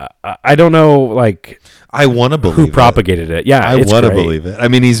I don't know, I want to believe who propagated it. Yeah, I want to believe it. I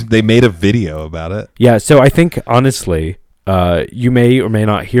mean, they made a video about it. Yeah, so I think, honestly, you may or may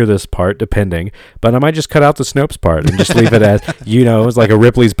not hear this part, depending, but I might just cut out the Snopes part and just leave it as, it's like a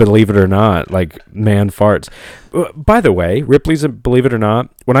Ripley's Believe It or Not, like man farts. By the way, Ripley's Believe It or Not,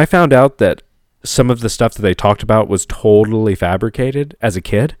 when I found out that some of the stuff that they talked about was totally fabricated as a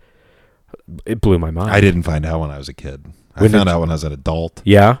kid, it blew my mind. I didn't find out when I was a kid. I found out when I was an adult.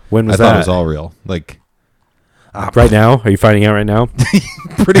 Yeah? When was that? I thought it was all real. Right now? Are you finding out right now?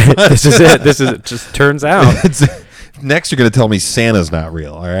 Pretty much. This is it. It just turns out. Next, you're going to tell me Santa's not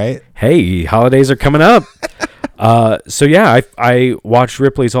real, all right? Hey, holidays are coming up. So yeah, I watch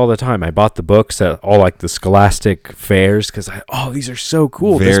Ripley's all the time. I bought the books at all like the Scholastic fairs because these are so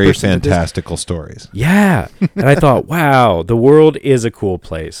cool. Very fantastical stories. Yeah, and I thought, wow, the world is a cool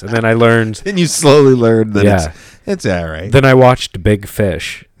place. And then I learned. And you slowly learned that it's all right. Then I watched Big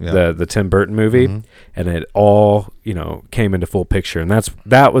Fish, the Tim Burton movie, and it all came into full picture. And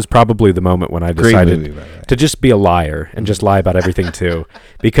that was probably the moment when I decided to just be a liar and just lie about everything too,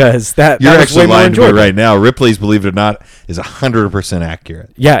 because you're actually lying to me right now. Ripley's Believe It or Not is 100%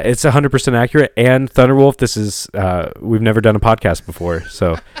 accurate. Yeah, it's 100% accurate. And Thunderwolf, this is we've never done a podcast before,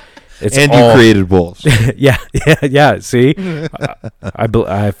 so. You created wolves. yeah. See,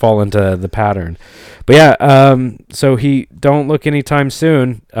 I fall into the pattern, but yeah. So he don't look anytime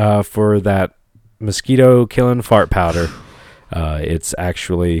soon for that mosquito killing fart powder. It's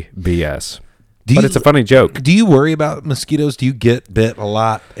actually BS. But it's a funny joke. Do you worry about mosquitoes? Do you get bit a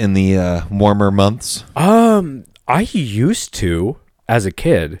lot in the warmer months? I used to as a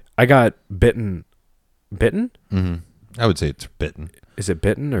kid. I got bitten. Bitten? Mm-hmm. I would say it's bitten. Is it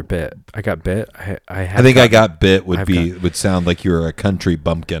bitten or bit? I got bit. I got bit would sound like you were a country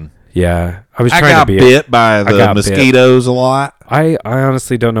bumpkin. Yeah, I got bit by the mosquitoes a lot. I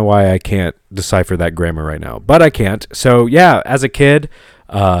honestly don't know why I can't decipher that grammar right now, but I can't. So yeah, as a kid,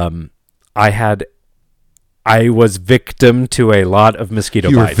 I was victim to a lot of mosquito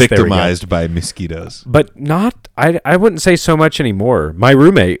bites. You were victimized by mosquitoes, but not. I wouldn't say so much anymore. My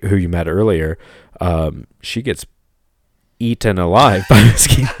roommate, who you met earlier, she gets eaten alive by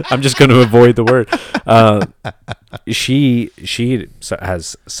mosquitoes. I'm just going to avoid the word. She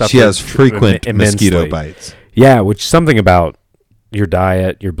has suffered. She has frequent mosquito bites. Yeah, which something about your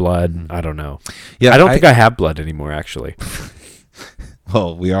diet, your blood. I don't know. Yeah, I don't think I have blood anymore. Actually.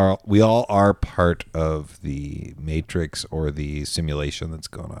 Well, we all are part of the matrix or the simulation that's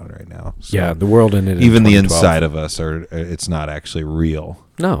going on right now. So yeah, the world ended. Even the inside of us it's not actually real.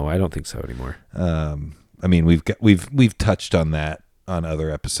 No, I don't think so anymore. I mean, we've touched on that on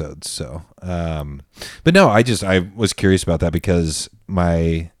other episodes. So, but no, I was curious about that because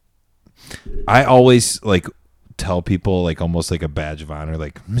I always tell people almost like a badge of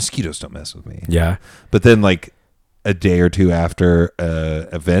honor, mosquitoes don't mess with me. Yeah. But then a day or two after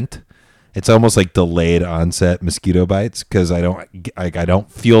event, it's almost like delayed onset mosquito bites because I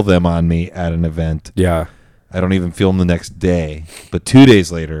don't feel them on me at an event. Yeah. I don't even feel them the next day, but 2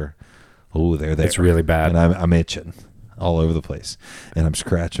 days later. Oh, they're there. It's really bad. And I'm itching all over the place. And I'm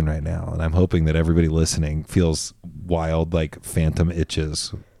scratching right now. And I'm hoping that everybody listening feels wild, phantom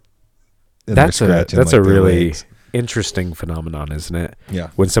itches. That's a really interesting phenomenon, isn't it? Yeah.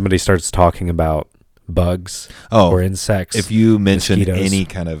 When somebody starts talking about bugs or insects. If you mention mosquitoes, any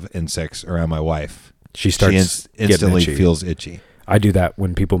kind of insects around my wife, she instantly feels itchy. I do that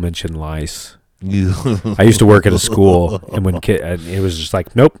when people mention lice. I used to work at a school, and when it was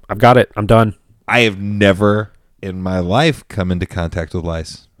just nope, I've got it, I'm done. I have never in my life come into contact with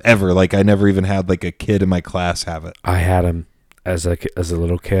lice ever. Like I never even had like a kid in my class have it. I had them as a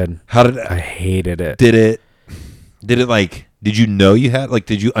little kid. How did I hated it? Did it like? Did you know you had like?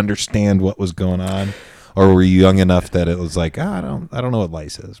 Did you understand what was going on, or were you young enough that it was like, I don't know what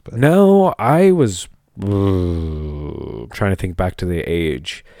lice is? But No, I was trying to think back to the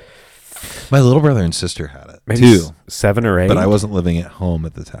age. my little brother and sister had it Maybe too, 7 or 8. but I wasn't living at home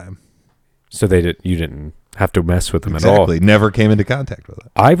at the time. So you didn't have to mess with them at all. Exactly. Never came into contact with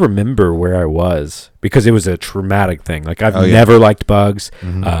it. I remember where I was because it was a traumatic thing. Like I've Oh, yeah. never liked bugs.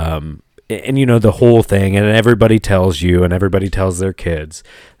 Mm-hmm. And you know, the whole thing, and everybody tells you and everybody tells their kids,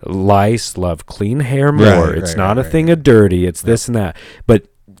 lice love clean hair more. It's not a thing of dirty. It's this and that. But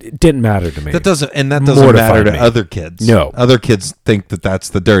it didn't matter to me. That doesn't Mortified matter to me. other kids. No. Other kids think that that's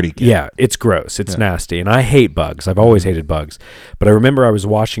the dirty kid. Yeah, it's gross. It's nasty. And I hate bugs. I've always hated bugs. But I remember I was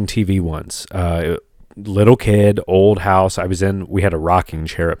watching TV once. Little kid, old house. We had a rocking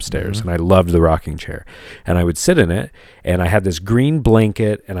chair upstairs, and I loved the rocking chair. And I would sit in it, and I had this green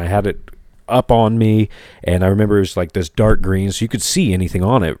blanket, and I had it up on me. And I remember it was like this dark green, so you could see anything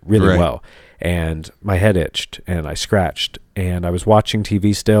on it really well. And my head itched, and I scratched, and I was watching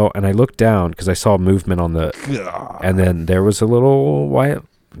TV still, and I looked down because I saw movement on and then there was a little white,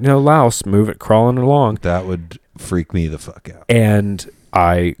 louse crawling along. That would freak me the fuck out. And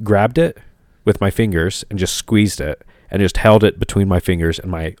I grabbed it with my fingers and just squeezed it and just held it between my fingers,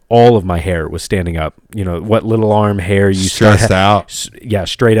 and all of my hair was standing up. You know, what little arm hair you Stressed out. Yeah,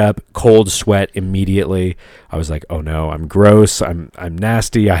 straight up, cold sweat immediately. I was like, oh no, I'm gross. I'm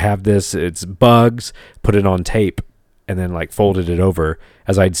nasty. I have this. It's bugs. Put it on tape and then like folded it over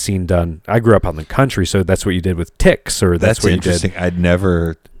as I'd seen done. I grew up on the country, so that's what you did with ticks, or that's what interesting. You did. I'd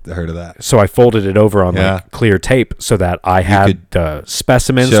never heard of that. So I folded it over on like clear tape so that I had the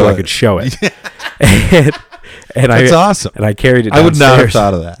specimen so I could show it. and that's awesome. And I carried it downstairs. I would not have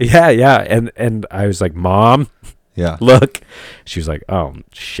thought of that. Yeah. And I was like, Mom, look. She was like, oh,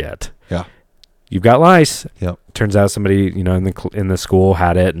 shit. Yeah. You've got lice. Yep. Turns out somebody, in the school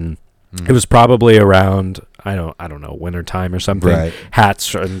had it, and it was probably around, I don't know, winter time or something. Right.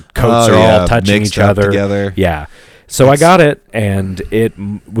 Hats and coats are all touching each other. Together. Yeah. So I got it, and it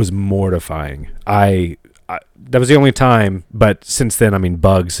was mortifying. That was the only time, but since then, I mean,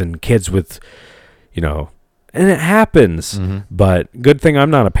 bugs and kids with, and it happens. But good thing I'm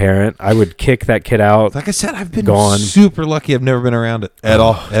not a parent. I would kick that kid out. Like I said, I've been super lucky. I've never been around it at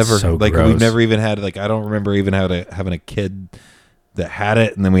all, ever. So like gross. We've never even had, like, I don't remember even having a kid that had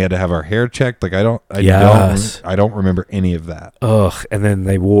it, and then we had to have our hair checked. Like I don't remember any of that. Ugh. And then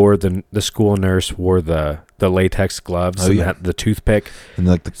they wore the school nurse wore the latex gloves and the toothpick and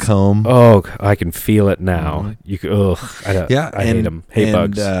like the comb. Oh, I can feel it now. You could, I hate them. Hate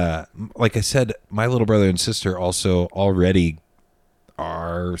bugs. Like I said, my little brother and sister also already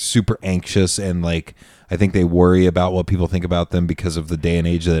are super anxious, and like I think they worry about what people think about them because of the day and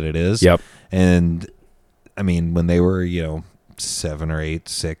age that it is. Yep. And I mean, when they were 7 or 8,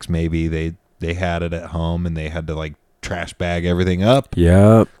 6 maybe, they had it at home, and they had to like trash bag everything up,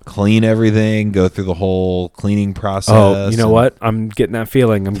 clean everything, go through the whole cleaning process. Oh, you know what? I'm getting that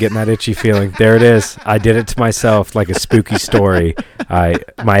feeling. I'm getting that itchy feeling. There it is. I did it to myself like a spooky story.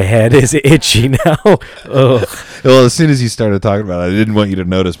 My head is itchy now. Ugh. Well, as soon as you started talking about it, I didn't want you to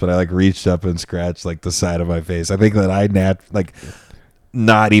notice, but I like reached up and scratched like the side of my face. I think that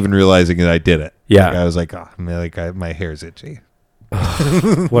not even realizing that I did it. Yeah. Like, I was like, oh, man, my hair's itchy.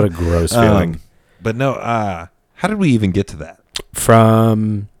 What a gross feeling. But no, how did we even get to that?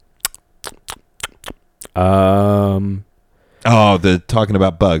 From the talking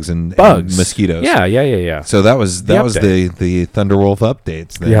about bugs and mosquitoes. Yeah. So that was the Thunderwolf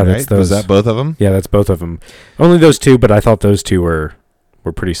updates then, yeah, right? Was that both of them? Yeah, that's both of them. Only those two, but I thought those two were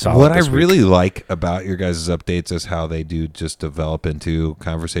pretty solid. What I really like about your guys' updates is how they do just develop into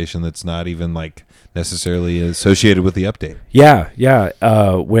conversation that's not even like necessarily associated with the update. Yeah.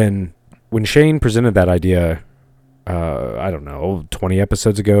 When Shane presented that idea, I don't know, 20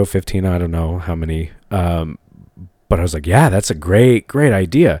 episodes ago, 15, I don't know how many. But I was like, yeah, that's a great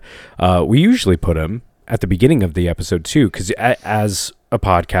idea. We usually put them at the beginning of the episode too, because as a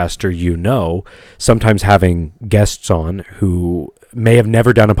podcaster, sometimes having guests on who may have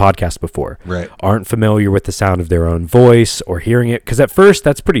never done a podcast before, right, aren't familiar with the sound of their own voice or hearing it, because at first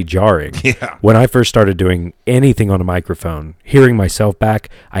that's pretty jarring. Yeah. When I first started doing anything on a microphone, hearing myself back,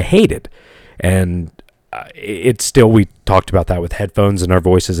 I hated. And it's still, we talked about that with headphones and our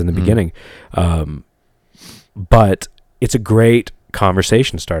voices in the beginning. But it's a great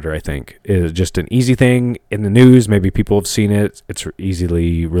conversation starter. I think is just an easy thing in the news. Maybe people have seen it. It's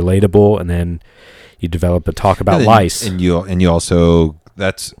easily relatable, and then you develop a talk about lice. And you also,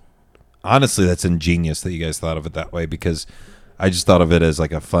 that's honestly, that's ingenious that you guys thought of it that way, because I just thought of it as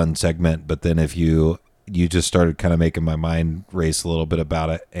like a fun segment. But then if you just started kind of making my mind race a little bit about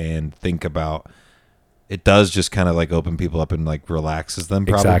it and think about, it does just kind of like open people up and like relaxes them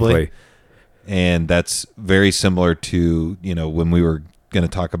probably. Exactly. And that's very similar to, you know, when we were going to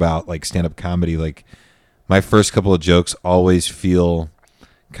talk about like stand-up comedy, like my first couple of jokes always feel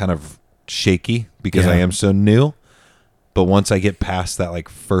kind of shaky because I am so new. But once I get past that like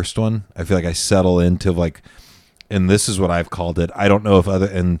first one, I feel like I settle into like, and this is what I've called it. I don't know if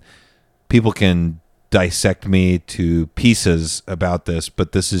and people can dissect me to pieces about this,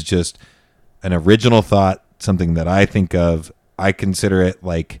 but this is just an original thought, something that I think of. I consider it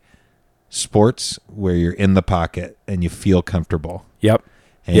like sports where you're in the pocket and you feel comfortable. Yep.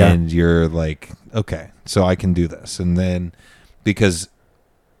 And you're like, okay, so I can do this. And then because,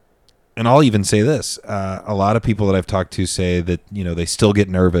 and I'll even say this, a lot of people that I've talked to say that, you know, they still get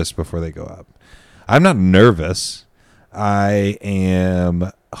nervous before they go up. I'm not nervous. I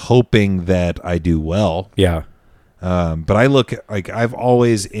am hoping that I do well. Yeah. But I look at, like, I've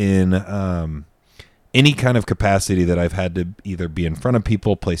always in any kind of capacity that I've had to either be in front of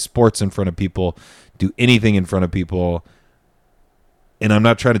people, play sports in front of people, do anything in front of people. And I'm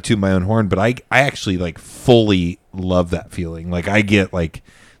not trying to toot my own horn, but I actually like fully love that feeling. Like I get like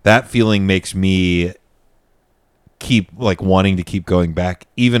that feeling makes me keep like wanting to keep going back,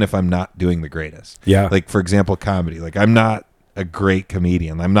 even if I'm not doing the greatest. Yeah. Like for example, comedy. Like I'm not a great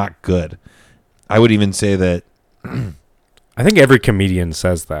comedian. I'm not good. I would even say that. I think every comedian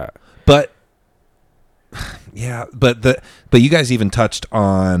says that. But yeah, but you guys even touched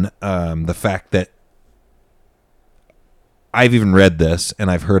on the fact that I've even read this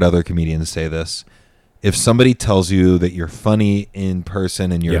and I've heard other comedians say this. If somebody tells you that you're funny in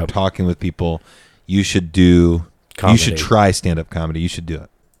person and you're talking with people, you should do comedy. You should try stand-up comedy. You should do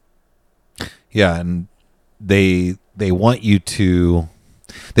it. Yeah, and they want you to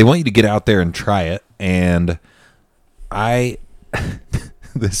get out there and try it. And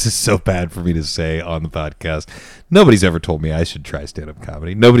this is so bad for me to say on the podcast. Nobody's ever told me I should try stand-up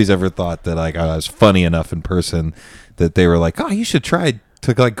comedy. Nobody's ever thought that like I was funny enough in person that they were like, "Oh, you should try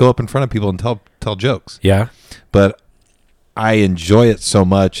to like go up in front of people and tell jokes." Yeah. But I enjoy it so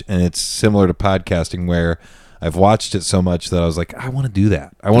much, and it's similar to podcasting where I've watched it so much that I was like, I want to do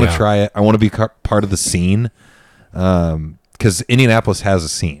that. I want to try it. I want to be part of the scene. Because Indianapolis has a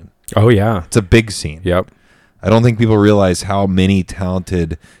scene. Oh yeah. It's a big scene. Yep. I don't think people realize how many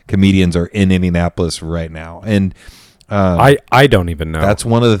talented comedians are in Indianapolis right now. And I don't even know. That's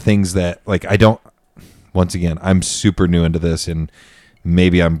one of the things that, like, once again, I'm super new into this, and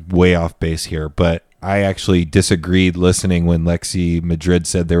maybe I'm way off base here, but I actually disagreed listening when Lexi Madrid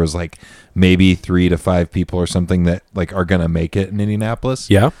said there was, like, maybe 3 to 5 people or something that, like, are going to make it in Indianapolis.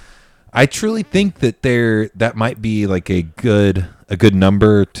 Yeah. I truly think that that might be like a good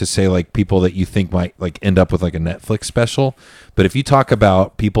number to say like people that you think might like end up with like a Netflix special. But if you talk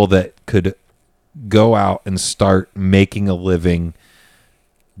about people that could go out and start making a living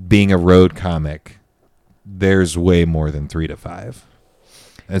being a road comic, there's way more than 3 to 5.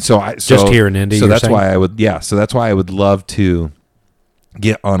 And so just here in Indy. So that's why I would love to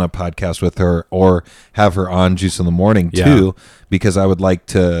get on a podcast with her or have her on Juice in the Morning too, because I would like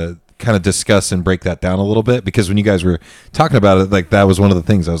to kind of discuss and break that down a little bit, because when you guys were talking about it, like that was one of the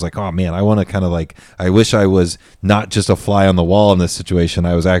things I was like, oh man, I want to kind of like, I wish I was not just a fly on the wall in this situation.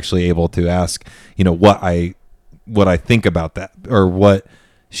 I was actually able to ask, you know, what I think about that, or what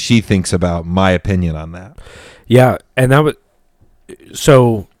she thinks about my opinion on that. Yeah. And that was,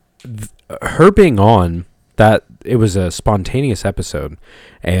 so her being on that, it was a spontaneous episode.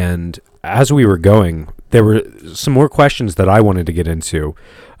 And as we were going, there were some more questions that I wanted to get into.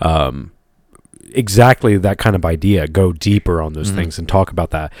 Exactly that kind of idea, go deeper on those things and talk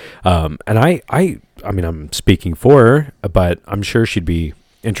about that. And I mean, I'm speaking for her, but I'm sure she'd be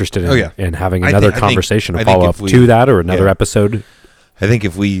interested in having another conversation to follow up to that, or another episode. I think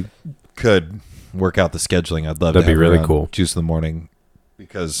if we could work out the scheduling, I'd love That'd to be really cool. Juice in the Morning,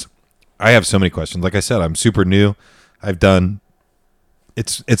 because I have so many questions. Like I said, I'm super new. I've done,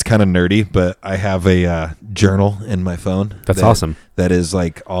 it's kind of nerdy, but I have a journal in my phone. That's awesome. That is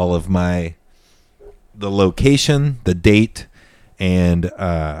like all of the location, the date, and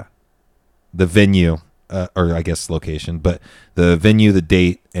the venue, or I guess location, but the venue, the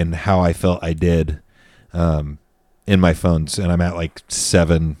date, and how I felt I did in my phones. And I'm at like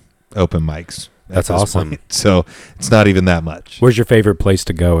 7 open mics. That's this awesome. point. So it's not even that much. Where's your favorite place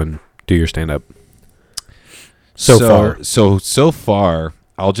to go and do your stand-up? So far,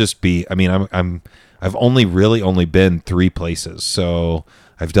 I'll just be. I mean, I've only been 3 places. So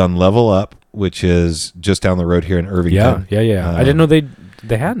I've done Level Up, which is just down the road here in Irvington. Yeah. I didn't know they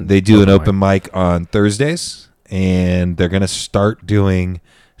hadn't. They do an open mic on Thursdays, and they're going to start doing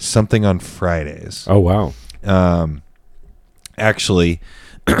something on Fridays. Oh wow. Actually,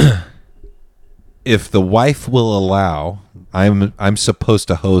 if the wife will allow, I'm supposed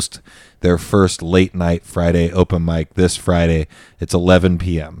to host their first late night Friday open mic this Friday. It's 11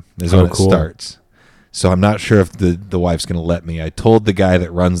 p.m. is when it starts. So I'm not sure if the wife's going to let me. I told the guy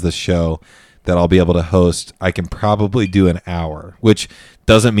that runs the show that I'll be able to host. I can probably do an hour, which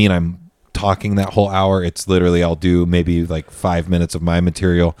doesn't mean I'm talking that whole hour. It's literally I'll do maybe like 5 minutes of my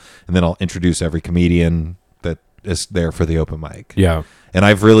material, and then I'll introduce every comedian that is there for the open mic. Yeah. And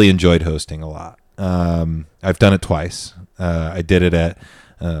I've really enjoyed hosting a lot. I've done it twice. I did it at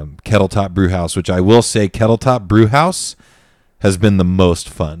Kettletop Brewhouse, which I will say Kettletop Brewhouse has been the most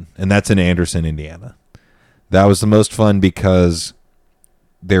fun, and that's in Anderson, Indiana. That was the most fun because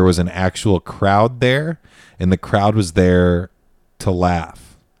there was an actual crowd there, and the crowd was there to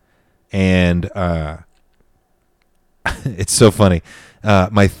laugh. And it's so funny.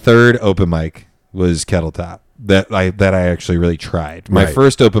 My third open mic was Kettletop that I actually really tried. My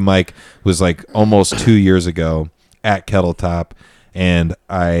first open mic was like almost 2 years ago at Kettletop, and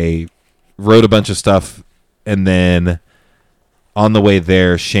I wrote a bunch of stuff, and then on the way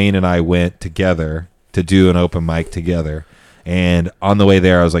there, Shane and I went together to do an open mic together. And on the way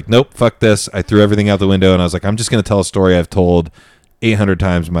there, I was like, nope, fuck this. I threw everything out the window, and I was like, I'm just going to tell a story I've told 800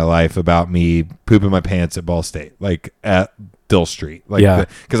 times in my life about me pooping my pants at Ball State, like at Dill Street. Like,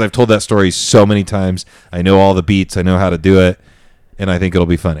 because I've told that story so many times. I know all the beats. I know how to do it, and I think it'll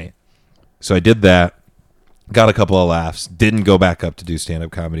be funny. So I did that, got a couple of laughs, didn't go back up to do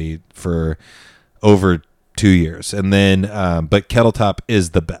stand-up comedy for over 2 years. And then, but Kettletop is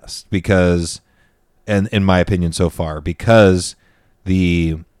the best because, and in my opinion so far, because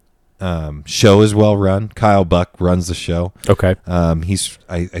the show is well run. Kyle Buck runs the show. Okay.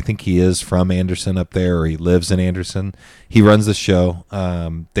 I think he is from Anderson up there, or he lives in Anderson. He runs the show.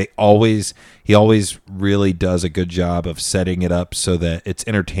 He always really does a good job of setting it up so that it's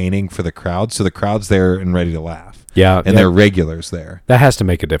entertaining for the crowd. So the crowd's there and ready to laugh. Yeah. And they're regulars there. That has to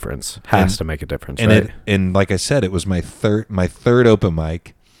make a difference. Right? And like I said, it was my third open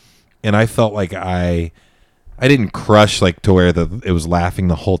mic, and I felt like I didn't crush like to where it was laughing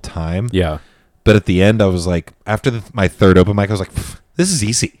the whole time. Yeah. But at the end, I was like, after my third open mic, I was like, this is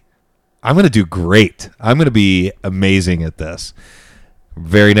easy. I'm going to do great. I'm going to be amazing at this.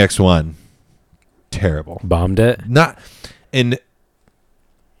 Very next one, terrible. Bombed it?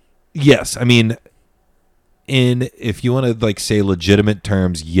 Yes, I mean, if you want to like say legitimate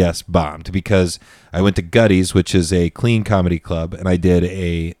terms, yes, bombed, because I went to Gutty's, which is a clean comedy club, and I did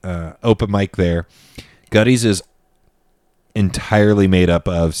a open mic there. Gutty's is entirely made up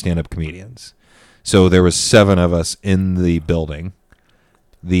of stand-up comedians. So there was 7 of us in the building.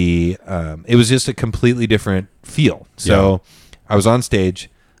 It was just a completely different feel. So I was on stage,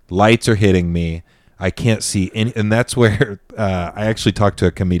 lights are hitting me. I can't see any, and that's where I actually talked to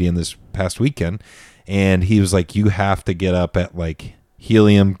a comedian this past weekend, and he was like, you have to get up at like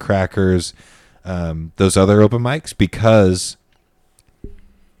Helium, Crackers, those other open mics, because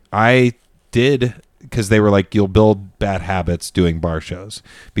because they were like, you'll build bad habits doing bar shows,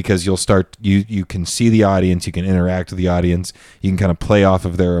 because you'll start, you can see the audience, you can interact with the audience, you can kind of play off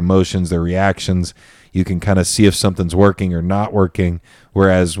of their emotions, their reactions, you can kind of see if something's working or not working,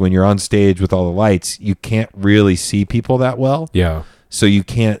 whereas when you're on stage with all the lights, you can't really see people that well. Yeah. So you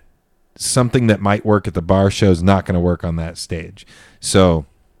can't, something that might work at the bar show is not going to work on that stage. So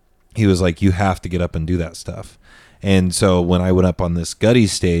he was like, you have to get up and do that stuff. And so when I went up on this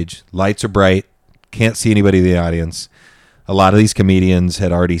Gutty's stage, lights are bright, can't see anybody in the audience. A lot of these comedians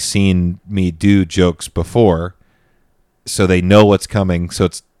had already seen me do jokes before, so they know what's coming, so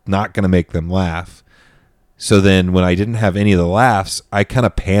it's not going to make them laugh. So then when I didn't have any of the laughs, I kind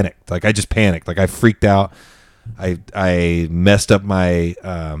of panicked. Like, I just panicked. Like, I freaked out. I messed up my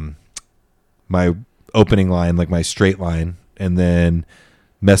my opening line, like my straight line, and then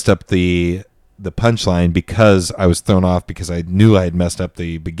messed up the punchline because I was thrown off because I knew I had messed up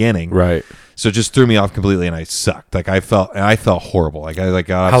the beginning. Right. So it just threw me off completely, and I sucked. Like, I felt horrible. Like, I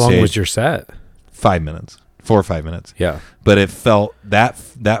got off How long stage. was your set? 5 minutes. 4 or 5 minutes. Yeah. But it felt, that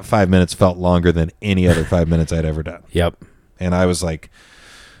 5 minutes felt longer than any other 5 minutes I'd ever done. Yep. And I was like,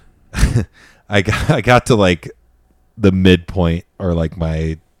 I got to like the midpoint, or like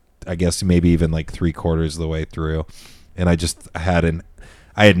my I guess maybe even like 3/4 of the way through, and I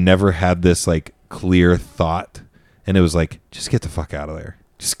had never had this like clear thought, and it was like, just get the fuck out of there,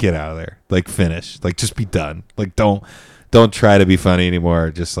 just get out of there, like finish, like just be done, like don't try to be funny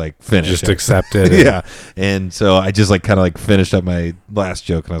anymore, just like finish, Just it. accept it. Yeah. And so I just like kind of like finished up my last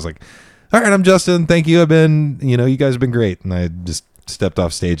joke, and I was like, all right, I'm Justin, thank you, you guys have been great, and I just stepped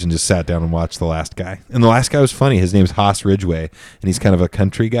off stage and just sat down and watched the last guy. And the last guy was funny. His name's Haas Ridgway, and he's kind of a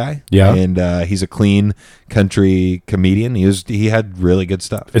country guy. Yeah. And he's a clean country comedian. He had really good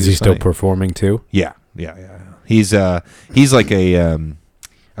stuff. Is he was still funny. performing too? Yeah. He's like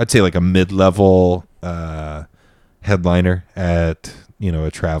I'd say like a mid-level headliner at a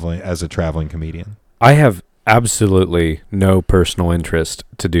traveling comedian. I have absolutely no personal interest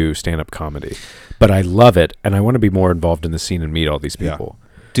to do stand-up comedy, but I love it, and I want to be more involved in the scene and meet all these people.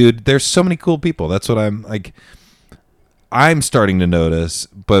 Yeah. Dude, there's so many cool people. That's what I'm starting to notice.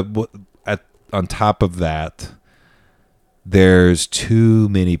 But on top of that, there's too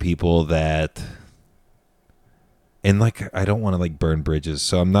many people that, and like, I don't want to like burn bridges,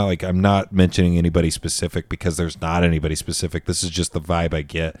 so I'm not mentioning anybody specific, because there's not anybody specific. This is just the vibe I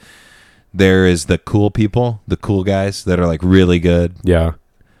get. There is the cool people, the cool guys that are like really good. Yeah.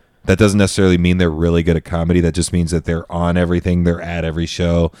 That doesn't necessarily mean they're really good at comedy. That just means that they're on everything. They're at every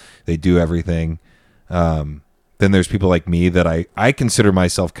show. They do everything. Then there's people like me that I consider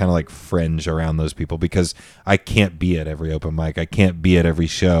myself kind of like fringe around those people, because I can't be at every open mic. I can't be at every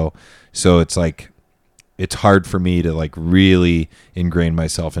show. So it's like, it's hard for me to like really ingrain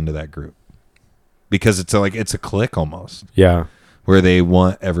myself into that group, because it's a clique almost. Yeah. Where they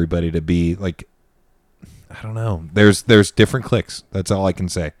want everybody to be like, I don't know. There's different cliques. That's all I can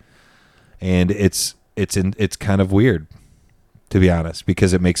say. And it's kind of weird, to be honest,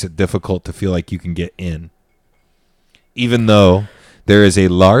 because it makes it difficult to feel like you can get in. Even though there is a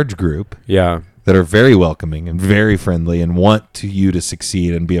large group Yeah. that are very welcoming and very friendly and want you to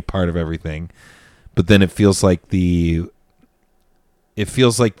succeed and be a part of everything. But then it feels like the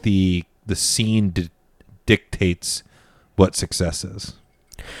scene dictates what success is.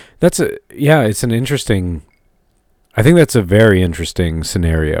 It's an interesting, I think that's a very interesting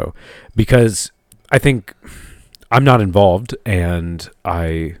scenario, because I think I'm not involved, and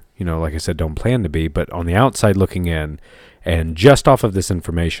I, like I said, don't plan to be, but on the outside looking in, and just off of this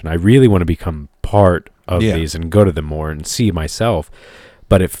information, I really want to become part of these and go to them more and see myself.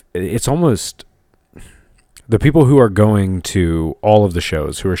 But if it's almost the people who are going to all of the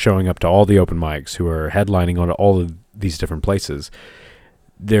shows, who are showing up to all the open mics, who are headlining on all of these different places,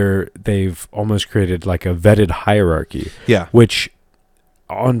 they've almost created like a vetted hierarchy. Yeah. Which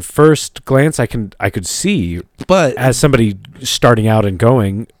on first glance I could see, but as somebody starting out and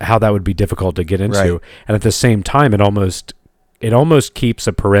going, how that would be difficult to get into. Right. And at the same time, it almost keeps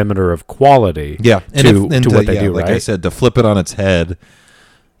a perimeter of quality to what they do, like right? I said, to flip it on its head,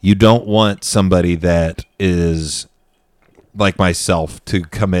 you don't want somebody that is like myself to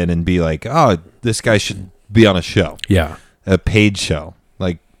come in and be like, oh, this guy should be on a show. Yeah. A paid show.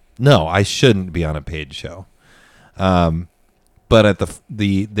 Like, no, I shouldn't be on a paid show. But at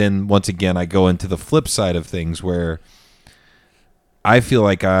then once again, I go into the flip side of things, where I feel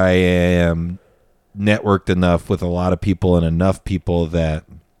like I am networked enough with a lot of people and enough people that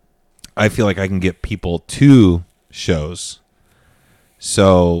I feel like I can get people to shows.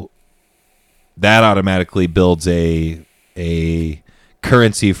 So that automatically builds a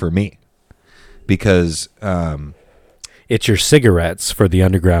currency for me, because it's your cigarettes for the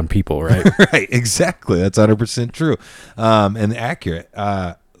underground people, right? right, exactly. That's 100% true, and accurate.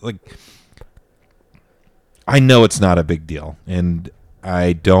 Like, I know it's not a big deal, and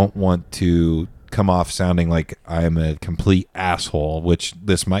I don't want to come off sounding like I'm a complete asshole, which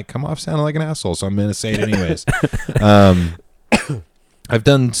this might come off sounding like an asshole, so I'm going to say it anyways. I've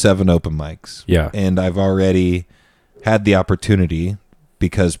done 7 open mics. Yeah. And I've already had the opportunity,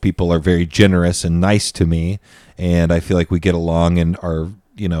 because people are very generous and nice to me, and I feel like we get along and are,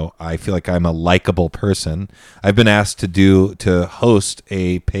 I feel like I'm a likable person. I've been asked to host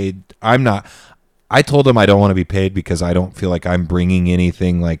a paid, I told them I don't want to be paid, because I don't feel like I'm bringing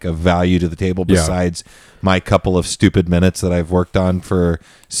anything like of value to the table besides my couple of stupid minutes that I've worked on for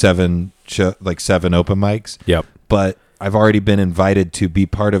 7 open mics. Yep. But I've already been invited to be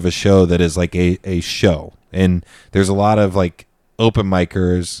part of a show that is like a show. And there's a lot of like open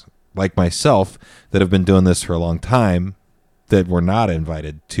micers like myself that have been doing this for a long time that were not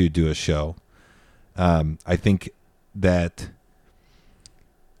invited to do a show. I think that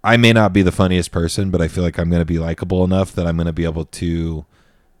I may not be the funniest person, but I feel like I'm going to be likable enough that I'm going to be able to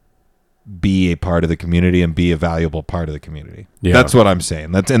be a part of the community and be a valuable part of the community. Yeah. That's what I'm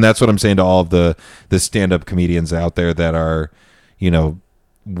saying. That's what I'm saying to all of the stand-up comedians out there that are,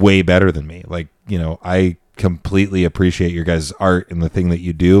 way better than me. Like, I completely appreciate your guys' art and the thing that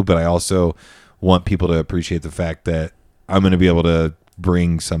you do, but I also want people to appreciate the fact that I'm going to be able to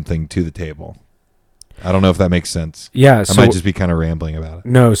bring something to the table. I don't know if that makes sense. Yeah. I might just be kind of rambling about it.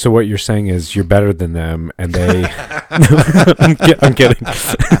 No, so what you're saying is you're better than them, and they... I'm kidding.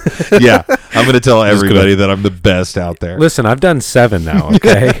 Yeah, I'm going to tell everybody that I'm the best out there. Listen, I've done 7 now,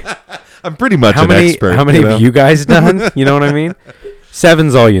 okay? I'm pretty much an expert. How many have you guys done? You know what I mean?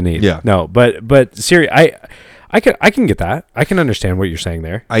 7's all you need. Yeah. No, but seriously, I can get that. I can understand what you're saying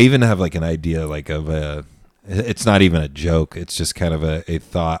there. I even have like an idea it's not even a joke. It's just kind of a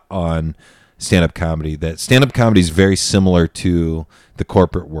thought on stand-up comedy, that stand-up comedy is very similar to the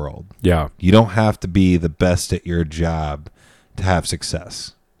corporate world. Yeah. You don't have to be the best at your job to have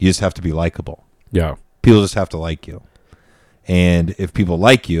success. You just have to be likable. Yeah. People just have to like you. And if people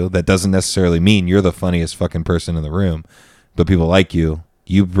like you, that doesn't necessarily mean you're the funniest fucking person in the room, but people like you.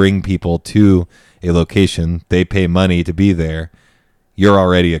 You bring people to a location, they pay money to be there. You're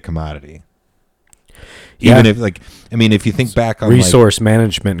already a commodity. Yeah. Even if you think back on resource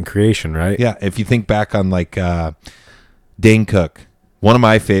management and creation, right? Yeah, if you think back on Dane Cook, one of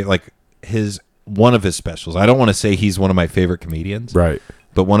my favorite, one of his specials. I don't want to say he's one of my favorite comedians, Right.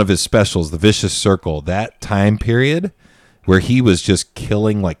 but one of his specials, The Vicious Circle, that time period where he was just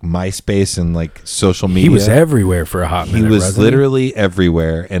killing MySpace and social media. He was everywhere for a hot minute. He was wasn't literally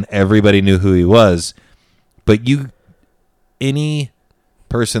everywhere, and everybody knew who he was. But any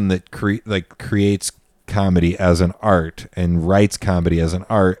person that creates comedy as an art and writes comedy as an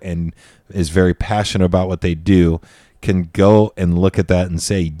art and is very passionate about what they do can go and look at that and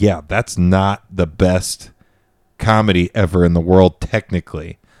say, yeah, that's not the best comedy ever in the world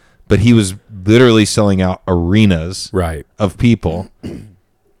technically, but he was literally selling out arenas right. of people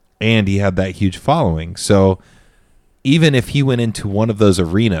and he had that huge following. So even if he went into one of those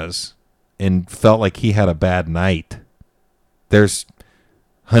arenas and felt like he had a bad night, there's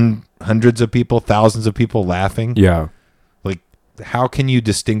hundreds of people, thousands of people laughing. Yeah. How can you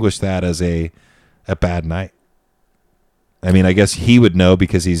distinguish that as a bad night? I mean, I guess he would know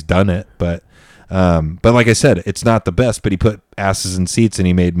because he's done it, but like I said, it's not the best, but he put asses in seats and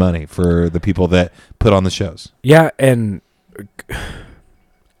he made money for the people that put on the shows. Yeah, and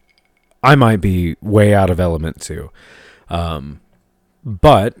I might be way out of element too.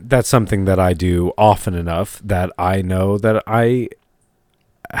 But that's something that I do often enough that I know that I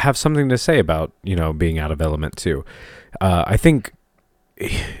have something to say about, being out of element too. I think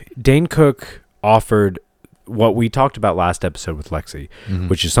Dane Cook offered what we talked about last episode with Lexi,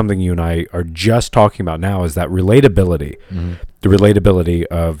 which is something you and I are just talking about now, is that relatability, the relatability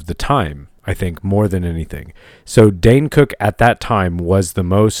of the time, I think, more than anything. So Dane Cook at that time was the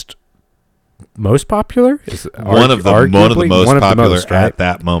most popular? One of the most popular right? At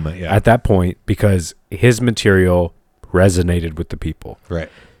that moment, yeah. At that point, because his material resonated with the people. Right.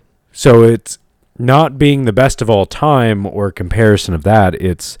 So it's not being the best of all time or comparison of that.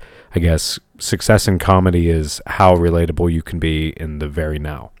 It's, I guess, success in comedy is how relatable you can be in the very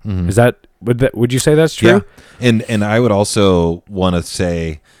now. Is that would you say that's true? Yeah. And I would also want to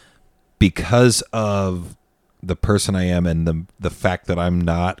say, because of the person I am and the fact that I'm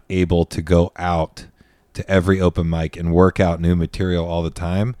not able to go out to every open mic and work out new material all the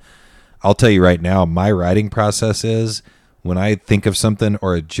time, I'll tell you right now, my writing process is, when I think of something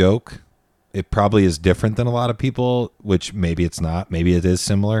or a joke, it probably is different than a lot of people, which maybe it's not. Maybe it is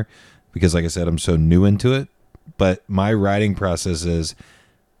similar because, like I said, I'm so new into it. But my writing process is,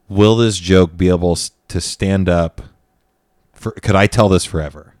 will this joke be able to stand up? Could I tell this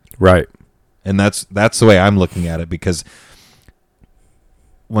forever? Right. And that's the way I'm looking at it, because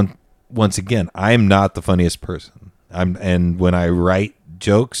once again, I'm not the funniest person. And when I write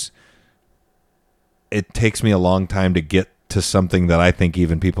jokes, it takes me a long time to get to something that I think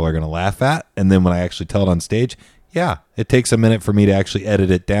even people are going to laugh at. And then when I actually tell it on stage, yeah, it takes a minute for me to actually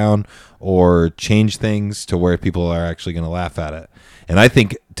edit it down or change things to where people are actually going to laugh at it. And I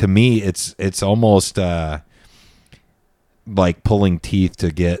think, to me, it's almost like pulling teeth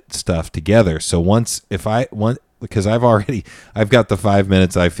to get stuff together. So because I've got the 5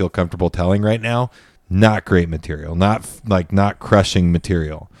 minutes I feel comfortable telling right now, not great material, not crushing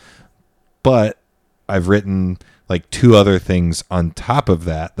material, but I've written 2 other things on top of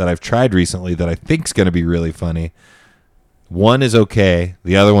that I've tried recently that I think is going to be really funny. One is okay.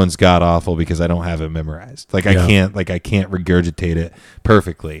 The other one's god awful because I don't have it memorized. I can't regurgitate it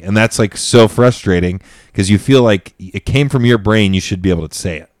perfectly. And that's so frustrating because you feel like it came from your brain. You should be able to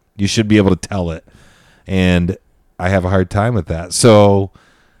say it. You should be able to tell it. And I have a hard time with that. So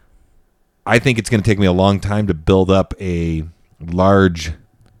I think it's going to take me a long time to build up a large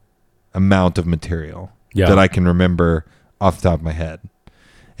amount of material that I can remember off the top of my head.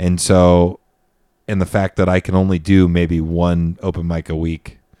 And so, and the fact that I can only do maybe one open mic a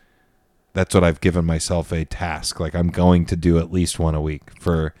week, that's what I've given myself a task. Like, I'm going to do at least one a week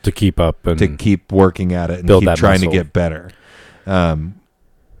to keep up and to keep working at it and build keep that trying muscle. to get better.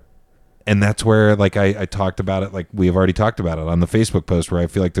 And that's where, like, I talked about it, like we have already talked about it on the Facebook post, where I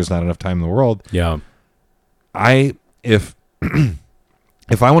feel like there's not enough time in the world. Yeah. If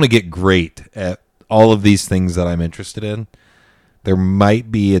I want to get great at all of these things that I'm interested in, there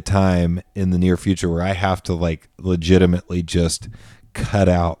might be a time in the near future where I have to, like, legitimately just cut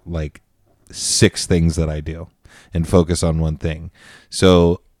out like 6 things that I do and focus on one thing.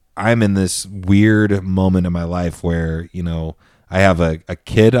 So I'm in this weird moment in my life where, you know, I have a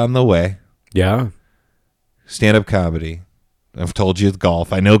kid on the way. Yeah. Stand-up comedy. I've told you it's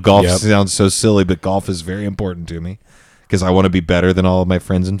golf. I know golf sounds so silly, but golf is very important to me because I want to be better than all of my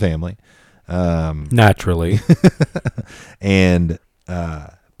friends and family. Naturally. And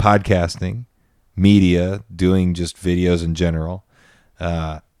podcasting, media, doing just videos in general,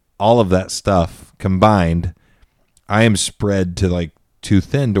 all of that stuff combined, I am spread to like too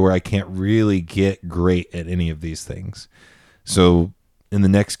thin to where I can't really get great at any of these things. So in the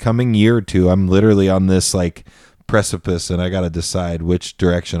next coming year or two, I'm literally on this like precipice, and I got to decide which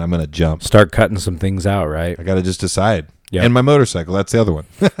direction I'm going to jump. Start cutting some things out, right? I got to just decide. Yep. And my motorcycle, that's the other one.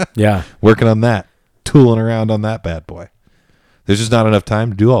 Yeah. Working on that, tooling around on that bad boy. There's just not enough time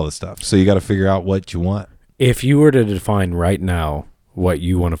to do all this stuff. So you got to figure out what you want. If you were to define right now what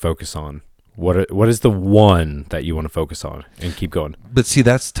you want to focus on, what is the one that you want to focus on and keep going? But see,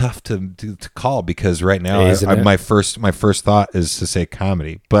 that's tough to call, because right now my first thought is to say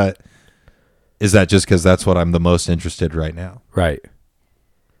comedy. But is that just because that's what I'm the most interested right now? Right.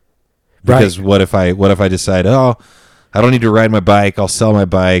 Because what if I decide, oh, I don't need to ride my bike, I'll sell my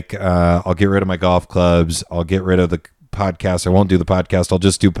bike, I'll get rid of my golf clubs, I'll get rid of the podcast, I won't do the podcast, I'll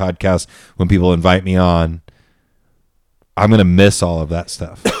just do podcasts when people invite me on. I'm going to miss all of that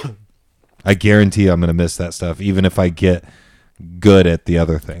stuff. I guarantee I'm going to miss that stuff, even if I get good at the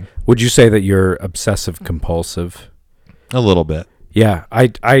other thing. Would you say that you're obsessive compulsive? A little bit. Yeah, I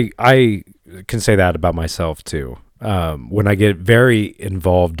can say that about myself too. When I get very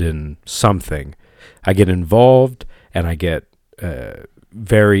involved in something, I get involved and I get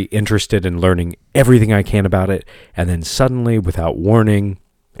very interested in learning everything I can about it, and then suddenly, without warning,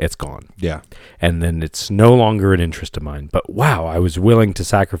 it's gone. Yeah. And then it's no longer an interest of mine. But wow, I was willing to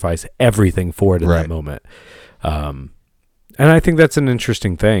sacrifice everything for it in that moment. And I think that's an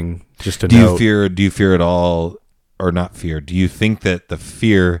interesting thing just to know. Do you fear at all, or not fear? Do you think that the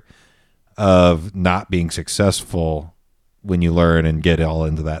fear of not being successful when you learn and get all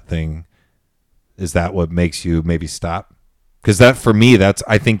into that thing, is that what makes you maybe stop? Because that, for me,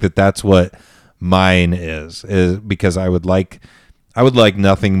 I think that's what mine is because I would like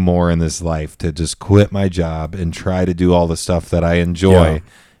nothing more in this life to just quit my job and try to do all the stuff that I enjoy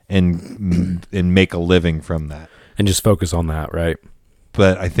and make a living from that. And just focus on that, right?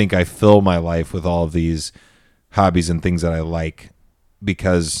 But I think I fill my life with all of these hobbies and things that I like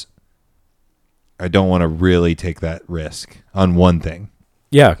because I don't want to really take that risk on one thing.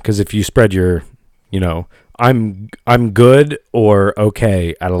 Yeah, because if you spread your, I'm good or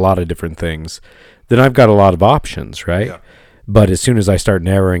okay at a lot of different things, then I've got a lot of options, right? Yeah. But as soon as I start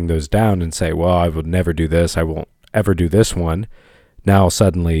narrowing those down and say, well, I would never do this, I won't ever do this one, now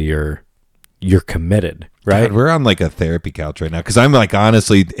suddenly you're committed, right? God, we're on like a therapy couch right now because I'm like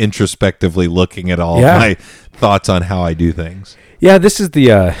honestly introspectively looking at all my thoughts on how I do things. Yeah, this is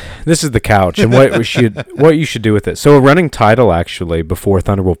the couch and what you should do with it. So a running title actually before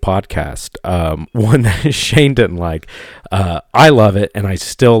Thunderbolt Podcast, one that Shane didn't like. I love it and I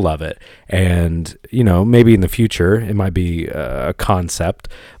still love it. And maybe in the future it might be a concept,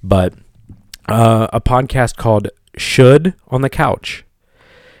 but a podcast called Should on the Couch.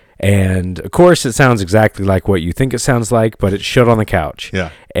 And of course, it sounds exactly like what you think it sounds like, but it should on the couch. Yeah.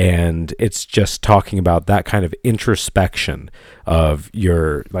 And it's just talking about that kind of introspection of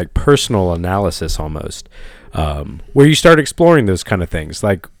your like personal analysis almost, where you start exploring those kind of things.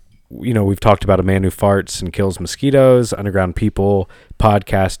 Like, we've talked about A Man Who Farts and Kills Mosquitoes, Underground People,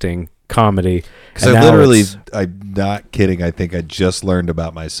 podcasting, comedy. Because I'm not kidding. I think I just learned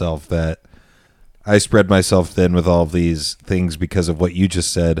about myself that I spread myself thin with all of these things because of what you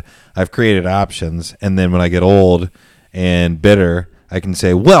just said. I've created options, and then when I get old and bitter, I can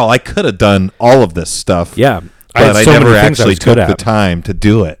say, well, I could have done all of this stuff. Yeah. But I never actually took the time to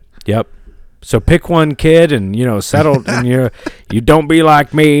do it. Yep. So pick one, kid, and settle, and you don't be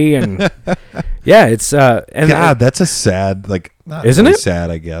like me, and yeah, it's and God, that's a sad, like, not isn't really it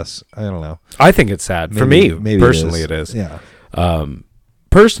sad? I guess I don't know. I think it's sad for me. Personally, it is. Yeah.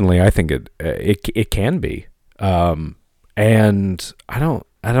 Personally, I think it can be, and I don't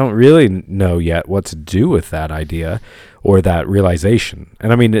really know yet what to do with that idea or that realization.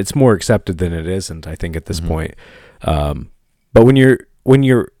 And I mean, it's more accepted than it isn't, I think, at this point. But when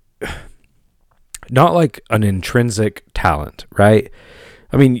you're not like an intrinsic talent, right?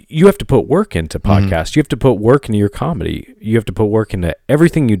 I mean, you have to put work into podcasts. You have to put work into your comedy. You have to put work into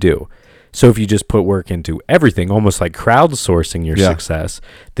everything you do. So if you just put work into everything, almost like crowdsourcing your success,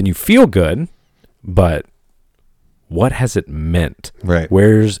 then you feel good, but what has it meant? Right.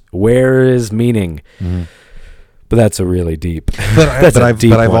 Where is meaning? But that's a really deep. But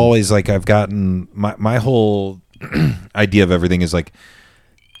I've always, like, I've gotten my whole idea of everything is like,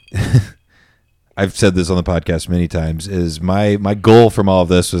 I've said this on the podcast many times, is my goal from all of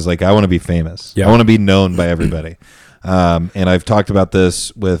this was like, I want to be famous. I want to be known by everybody. And I've talked about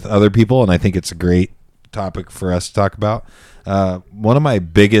this with other people, and I think it's a great topic for us to talk about. One of my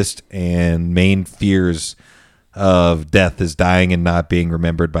biggest and main fears of death is dying and not being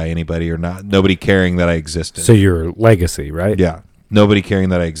remembered by anybody, or nobody caring that I existed. So your legacy, right? Yeah. Nobody caring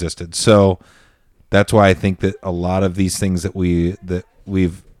that I existed. So that's why I think that a lot of these things that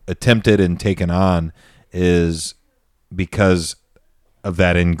we've attempted and taken on is because of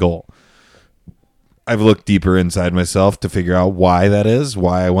that end goal. I've looked deeper inside myself to figure out why that is,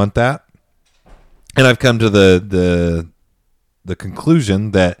 why I want that. And I've come to the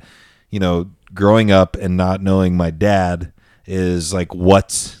conclusion that, growing up and not knowing my dad is like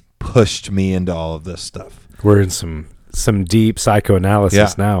what's pushed me into all of this stuff. We're in some deep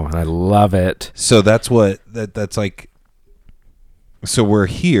psychoanalysis now, and I love it. So that's that's like. So we're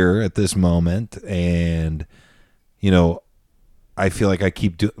here at this moment, and I feel like I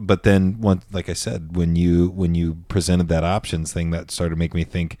keep doing. But then, like I said, when you presented that options thing, that started making me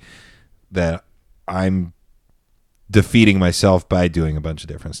think that I'm defeating myself by doing a bunch of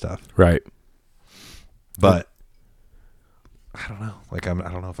different stuff. Right. But I don't know. Like I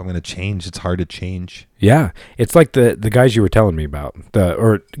don't know if I'm going to change. It's hard to change. Yeah, it's like the guys you were telling me about,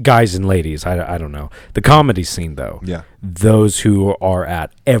 or guys and ladies. I don't know. The comedy scene, though. Yeah. Those who are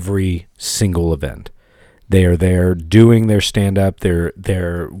at every single event. They are there doing their stand-up.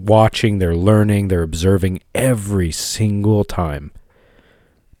 They're watching. They're learning. They're observing every single time.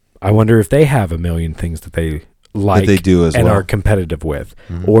 I wonder if they have a million things that they like that they do as and well. Are competitive with,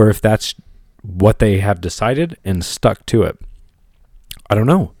 or if that's what they have decided and stuck to it. I don't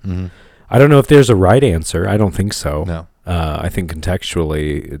know. I don't know if there's a right answer. I don't think so. No. I think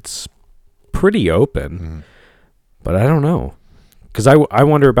contextually it's pretty open, but I don't know. Because I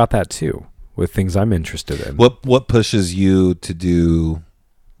wonder about that too, with things I'm interested in. What pushes you to do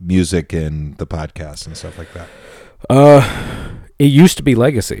music and the podcast and stuff like that? It used to be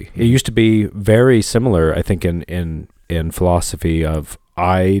legacy. It used to be very similar, I think, in philosophy of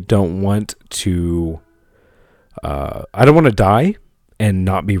I don't want to die and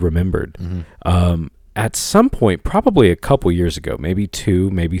not be remembered. At some point, probably a couple years ago, maybe 2,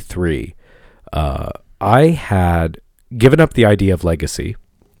 maybe 3, I had given up the idea of legacy.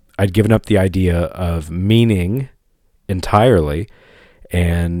 I'd given up the idea of meaning entirely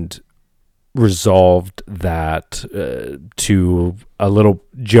and resolved that to a little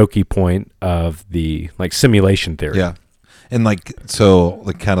jokey point of the simulation theory. Yeah. And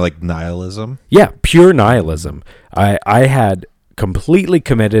kind of like nihilism. Yeah, pure nihilism. I had completely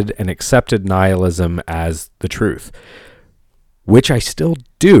committed and accepted nihilism as the truth, which I still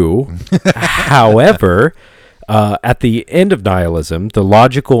do. However, at the end of nihilism, the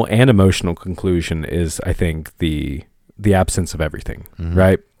logical and emotional conclusion is, I think, the absence of everything,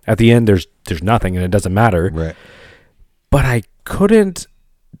 right? At the end, there's nothing, and it doesn't matter. Right. But I couldn't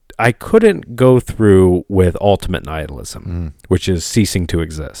go through with ultimate nihilism, which is ceasing to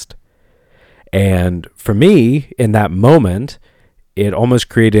exist. And for me, in that moment, it almost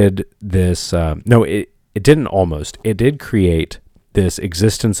created this. It didn't almost. It did create this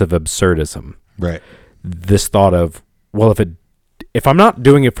existence of absurdism. Right. This thought of, well, if I'm not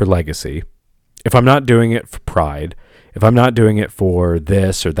doing it for legacy, if I'm not doing it for pride, if I'm not doing it for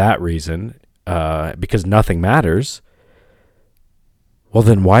this or that reason, because nothing matters, well,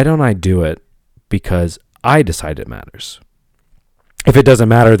 then why don't I do it because I decide it matters? If it doesn't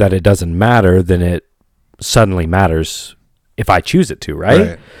matter that it doesn't matter, then it suddenly matters if I choose it to,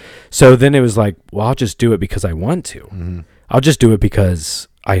 right? So then it was like, well, I'll just do it because I want to. I'll just do it because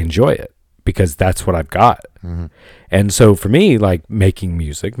I enjoy it, because that's what I've got. Mm-hmm. And so for me, like making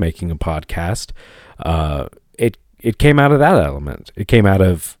music, making a podcast, it came out of that element. It came out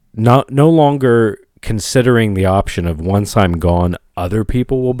of no longer considering the option of once I'm gone, other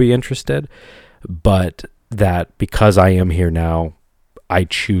people will be interested, but that because I am here now, I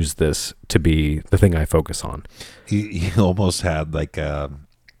choose this to be the thing I focus on. You almost had like a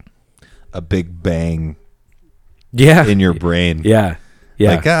big bang in your brain. Yeah.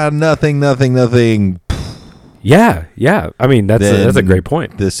 Like, nothing. Yeah. I mean, that's a great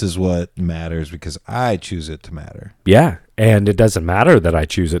point. This is what matters because I choose it to matter. Yeah. And it doesn't matter that I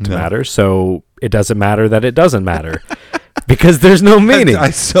choose it to matter. So it doesn't matter that it doesn't matter because there's no meaning.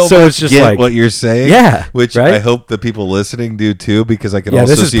 I so it's much just get like what you're saying. Yeah. Which right? I hope the people listening do too, because I can also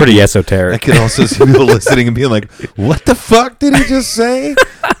this is see pretty people, esoteric. I can also see people listening and being like, what the fuck did he just say?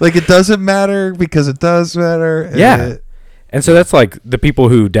 Like, it doesn't matter because it does matter. Yeah. And so that's like the people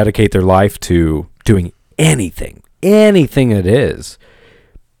who dedicate their life to doing anything it is.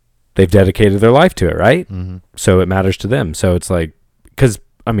 They've dedicated their life to it, right? Mm-hmm. So it matters to them. So it's like, because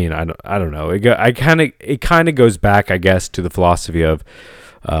I mean, I don't know. It kind of goes back, I guess, to the philosophy of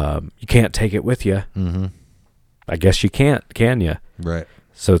you can't take it with you. Mm-hmm. I guess you can't, can you? Right.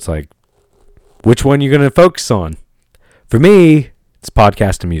 So it's like, which one you going to focus on? For me, it's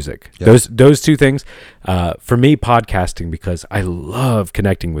podcast and music. Yep. Those two things. For me, podcasting, because I love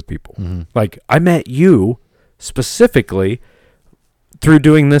connecting with people. Mm-hmm. Like I met you specifically through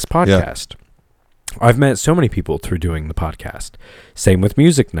doing this podcast. I've met so many people through doing the podcast. Same with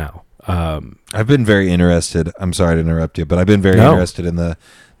music now. I've been very interested. I'm sorry to interrupt you, but I've been very interested in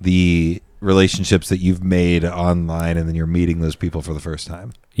the relationships that you've made online, and then you're meeting those people for the first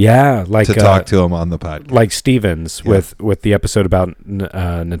time. Yeah, like to talk to them on the podcast, like Stevens with the episode about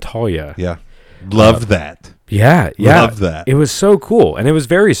Natalia. Yeah, loved that. Yeah, loved that. It was so cool, and it was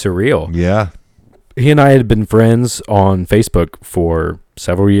very surreal. Yeah, he and I had been friends on Facebook for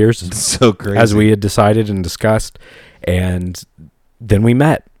several years. It's so crazy, as we had decided and discussed, and then we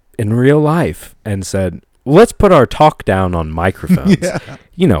met in real life and said, let's put our talk down on microphones. Yeah.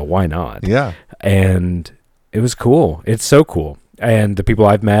 You know, why not? Yeah. And it was cool. It's so cool. And the people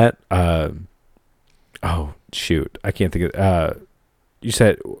I've met, I can't think of, you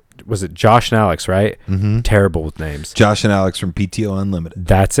said, was it Josh and Alex, right? Mm-hmm. Terrible with names. Josh and Alex from PTO Unlimited.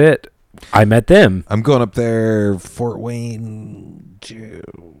 That's it. I met them. I'm going up there, Fort Wayne,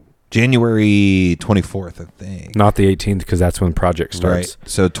 January 24th, I think. Not the 18th, because that's when project starts. Right.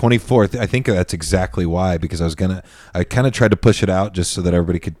 So 24th, I think that's exactly why, because I kind of tried to push it out just so that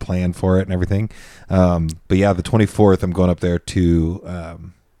everybody could plan for it and everything. But yeah, the 24th, I'm going up there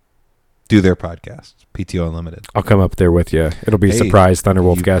to do their podcast, PTO Unlimited. I'll come up there with you. It'll be a surprise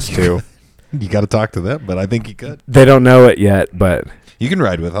Thunderwolf guest too. You got to talk to them, but I think you could. They don't know it yet, but you can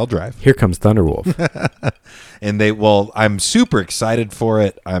ride with. I'll drive. Here comes Thunderwolf. And I'm super excited for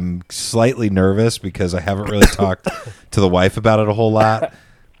it. I'm slightly nervous because I haven't really talked to the wife about it a whole lot,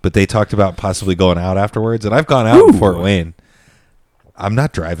 but they talked about possibly going out afterwards, and I've gone out in Fort Wayne. I'm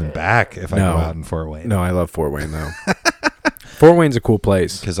not driving back if I go out in Fort Wayne. No, I love Fort Wayne though. Fort Wayne's a cool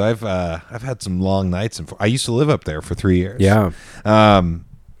place because I've had some long nights I used to live up there for 3 years. Yeah.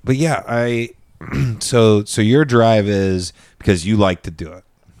 But yeah, so your drive is because you like to do it.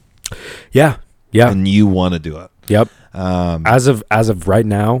 Yeah. Yeah. And you want to do it. Yep. As of right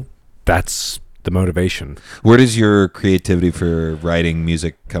now, that's the motivation. Where does your creativity for writing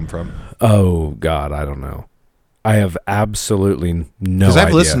music come from? Oh God, I don't know. I have absolutely no idea. Because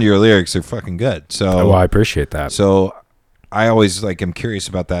I've listened to your lyrics; they're fucking good. So, I appreciate that. So, I always am curious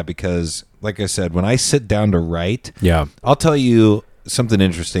about that because, like I said, when I sit down to write, I'll tell you something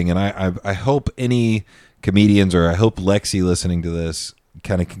interesting, and I hope any comedians or I hope Lexi listening to this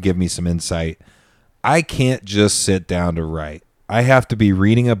kind of can give me some insight. I can't just sit down to write. I have to be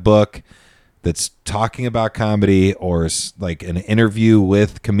reading a book that's talking about comedy or like an interview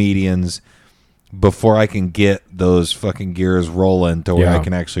with comedians before I can get those fucking gears rolling to where I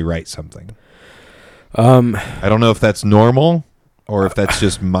can actually write something. I don't know if that's normal or if that's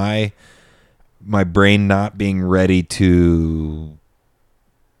just my brain not being ready to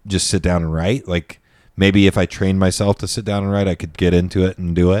just sit down and write. Like maybe if I trained myself to sit down and write, I could get into it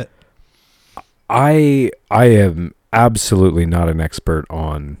and do it. I am absolutely not an expert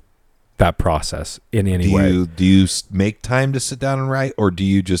on that process in any way. Do you make time to sit down and write, or do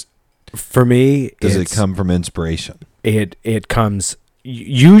you just? For me, does it come from inspiration? It comes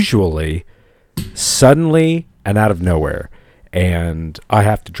usually suddenly and out of nowhere, and I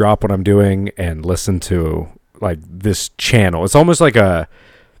have to drop what I'm doing and listen to like this channel. It's almost like a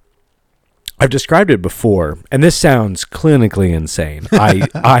I've described it before, and this sounds clinically insane.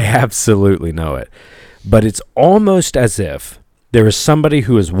 I absolutely know it. But it's almost as if there is somebody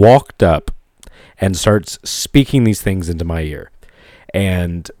who has walked up and starts speaking these things into my ear.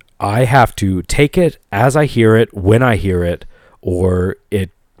 And I have to take it as I hear it, when I hear it, or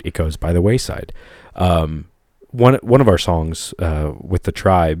it goes by the wayside. One of our songs with the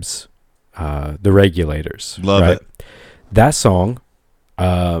Tribes, The Regulators. Love it. That song,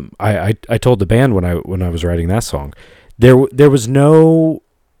 I told the band when I was writing that song, there was no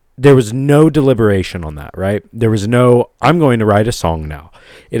deliberation on that, right? There was no, I'm going to write a song now.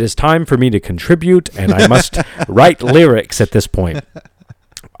 It is time for me to contribute, and I must write lyrics at this point.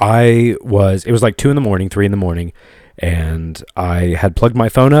 It was like 2 a.m, 3 a.m, and I had plugged my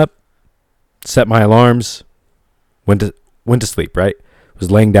phone up, set my alarms, went to sleep, right?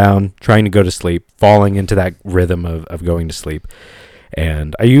 Was laying down, trying to go to sleep, falling into that rhythm of going to sleep.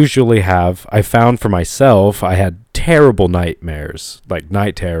 And I found for myself, I had terrible nightmares, like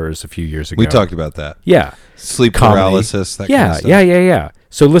night terrors a few years ago. We talked about that. Yeah. Sleep Comedy. paralysis, that Yeah, kind of stuff. yeah.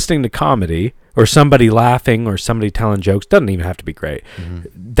 So listening to comedy or somebody laughing or somebody telling jokes doesn't even have to be great. Mm-hmm.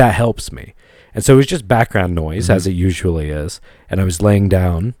 That helps me. And so it was just background noise, as it usually is. And I was laying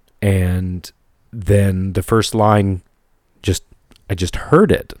down, and then the first line, I just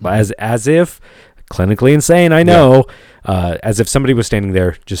heard it as if clinically insane. I know, as if somebody was standing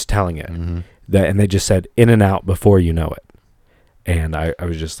there just telling it. And they just said in and out before you know it. And I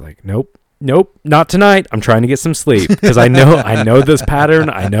was just like, nope, not tonight. I'm trying to get some sleep because I know this pattern.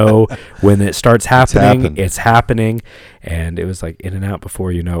 I know when it starts happening, it's happening. And it was like in and out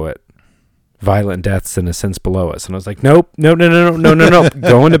before you know it. Violent deaths in a sense below us. And I was like, nope, no,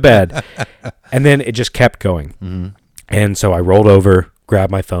 going to bed. And then it just kept going. And so I rolled over,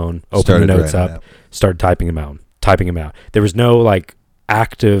 grabbed my phone, opened the notes up, started typing them out. There was no like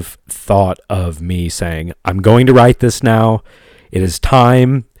active thought of me saying, I'm going to write this now. It is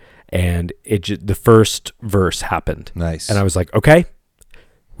time. And the first verse happened. Nice. And I was like, okay,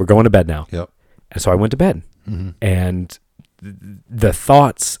 we're going to bed now. Yep. And so I went to bed. And the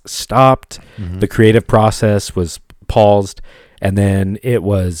thoughts stopped. The creative process was paused. And then it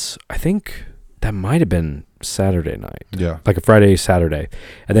was, I think that might have been Saturday night. Yeah. Like a Friday, Saturday.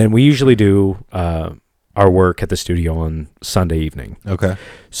 And then we usually do our work at the studio on Sunday evening. Okay.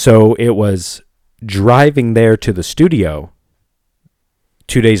 So it was driving there to the studio.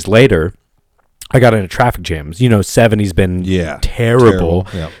 2 days later, I got in a traffic jam. 70's been terrible.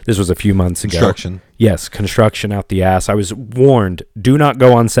 Yeah. This was a few months ago. Construction. Yes, construction out the ass. I was warned, do not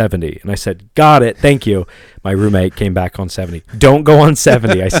go on 70. And I said, got it, thank you. My roommate came back on 70. Don't go on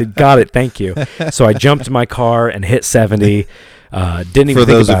 70. I said, got it, thank you. So I jumped in my car and hit 70. Didn't even think about it. For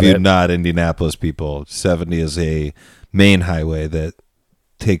those of you not Indianapolis people, 70 is a main highway that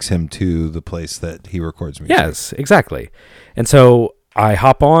takes him to the place that he records music. Yes, exactly. And so I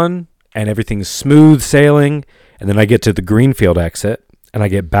hop on, and everything's smooth sailing, and then I get to the Greenfield exit, and I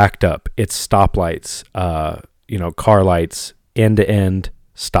get backed up. It's stoplights, car lights, end to end,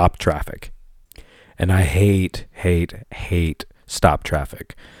 stop traffic. And I hate stop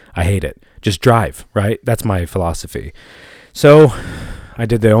traffic. I hate it. Just drive, right? That's my philosophy. So I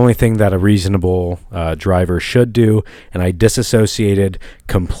did the only thing that a reasonable driver should do, and I disassociated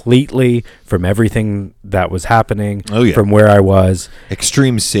completely from everything that was happening, from where I was.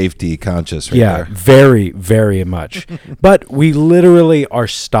 Extreme safety conscious there. Very, very much. But we literally are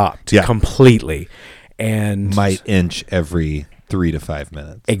stopped completely. And might inch every 3 to 5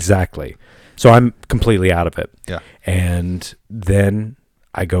 minutes. Exactly. So I'm completely out of it. Yeah. And then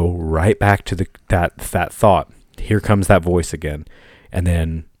I go right back to that thought. Here comes that voice again. And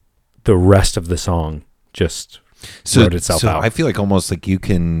then the rest of the song just wrote itself out. I feel like almost like you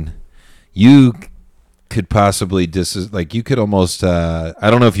could possibly you could almost I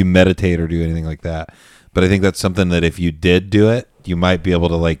don't know if you meditate or do anything like that, but I think that's something that if you did do it, you might be able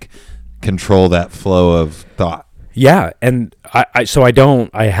to like control that flow of thought. Yeah, and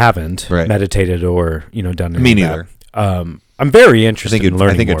I haven't meditated or done anything. Me neither. I'm very interested in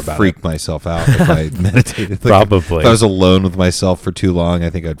learning more about it. I think I'd freak myself out if I meditated. Probably. If I was alone with myself for too long, I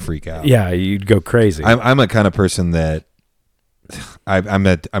think I'd freak out. Yeah, you'd go crazy. I'm a kind of person that I'm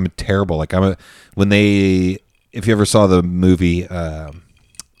a terrible. If you ever saw the movie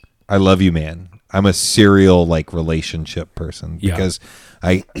I Love You Man, I'm a serial relationship person because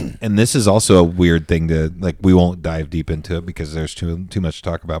and this is also a weird thing to we won't dive deep into it because there's too much to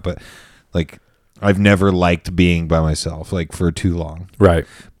talk about, but I've never liked being by myself for too long. Right.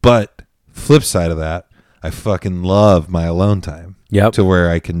 But flip side of that, I fucking love my alone time. Yep. To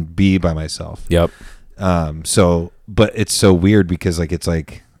where I can be by myself. Yep. But it's so weird because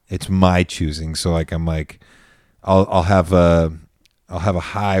it's my choosing. So like I'm like I'll have a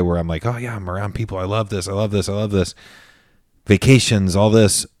high where I'm like, oh yeah, I'm around people. I love this. I love this. I love this. Vacations, all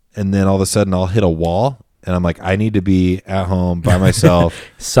this, and then all of a sudden I'll hit a wall, and I'm like, I need to be at home by myself,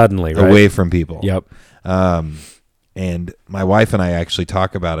 suddenly, right? away from people. Yep. And my wife and I actually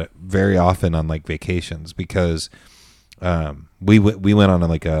talk about it very often on like vacations because we went on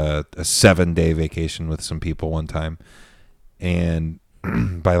like a 7-day vacation with some people one time, and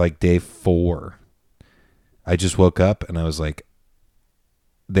by like day 4, I just woke up and I was like,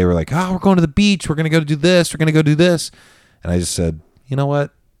 they were like, oh, we're going to the beach. We're going to go do this. We're going to go do this. And I just said, you know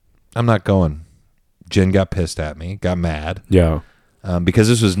what? I'm not going. Jen got pissed at me, got mad. Yeah. Because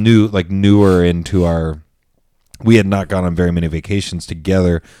this was newer into our, we had not gone on very many vacations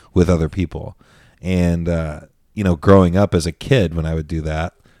together with other people. And, growing up as a kid, when I would do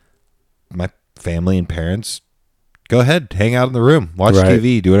that, my family and parents, go ahead, hang out in the room, watch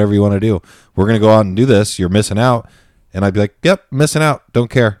TV, do whatever you want to do. We're going to go out and do this. You're missing out. And I'd be like, yep, missing out. Don't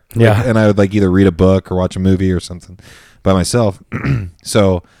care. Yeah. And I would like either read a book or watch a movie or something by myself.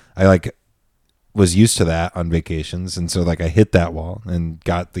 So I like was used to that on vacations. And so like I hit that wall and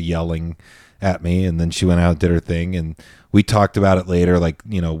got the yelling at me. And then she went out and did her thing. And we talked about it later, like,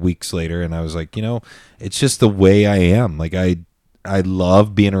 weeks later. And I was like, it's just the way I am. Like I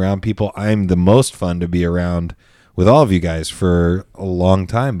love being around people. I'm the most fun to be around with all of you guys for a long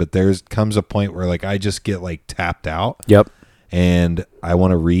time, but comes a point where like I just get like tapped out. Yep. And I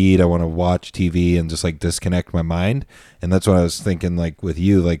want to read, I want to watch TV and just like disconnect my mind. And that's what I was thinking, like with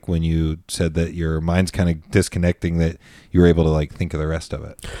you, like when you said that your mind's kind of disconnecting, that you were able to like think of the rest of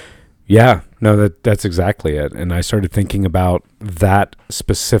it. Yeah, no, that's exactly it. And I started thinking about that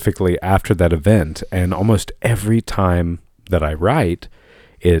specifically after that event. And almost every time that I write,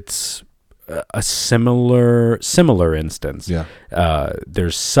 it's a similar instance. Yeah.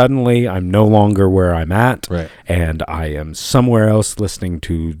 There's suddenly I'm no longer where I'm at, right, and I am somewhere else listening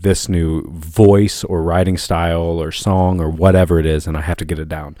to this new voice or writing style or song or whatever it is, and I have to get it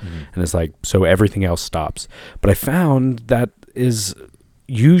down. Mm-hmm. And it's like, so everything else stops. But I found that is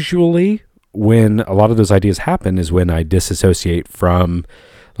usually when a lot of those ideas happen is when I disassociate from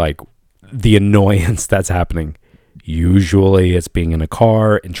like the annoyance that's happening. Usually it's being in a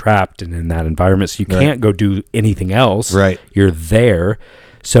car and trapped and in that environment. So you can't go do anything else. Right. You're there.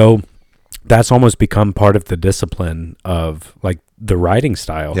 So that's almost become part of the discipline of like the writing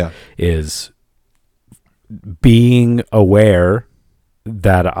style is being aware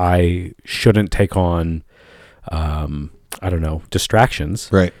that I shouldn't take on, distractions.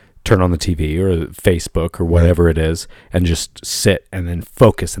 Right. Turn on the TV or Facebook or whatever it is and just sit and then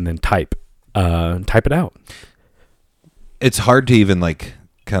focus and then type it out. It's hard to even like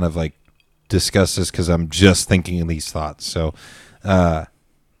kind of like discuss this because I'm just thinking in these thoughts. So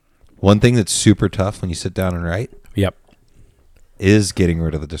one thing that's super tough when you sit down and write is getting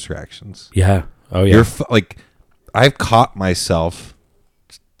rid of the distractions. Yeah. Oh yeah. Like I've caught myself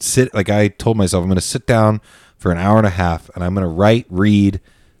I told myself I'm going to sit down for an hour and a half and I'm going to read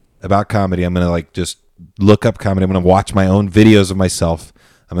about comedy. I'm going to like just look up comedy. I'm going to watch my own videos of myself.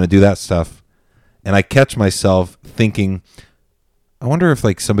 I'm going to do that stuff. And I catch myself thinking, I wonder if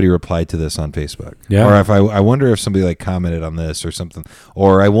like somebody replied to this on Facebook, or if I wonder if somebody like commented on this or something,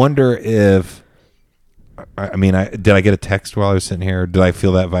 or I wonder if, did I get a text while I was sitting here? Did I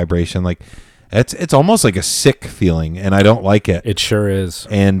feel that vibration? Like it's almost like a sick feeling, and I don't like it. It sure is.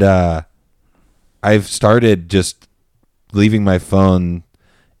 And I've started just leaving my phone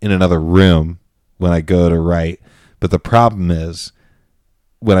in another room when I go to write. But the problem is,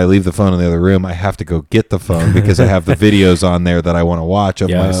 when I leave the phone in the other room, I have to go get the phone because I have the videos on there that I want to watch of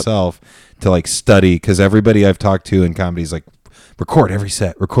myself to like study. Because everybody I've talked to in comedy is like, record every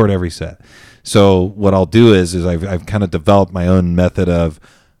set. So what I'll do is I've kind of developed my own method of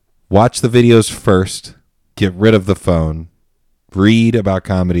watch the videos first, get rid of the phone, read about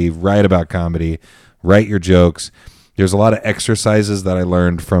comedy, write about comedy, write your jokes. There's a lot of exercises that I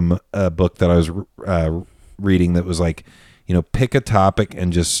learned from a book that I was reading that was like, pick a topic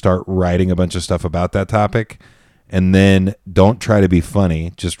and just start writing a bunch of stuff about that topic. And then don't try to be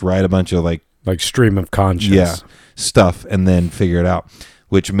funny. Just write a bunch of like stream of conscience stuff and then figure it out,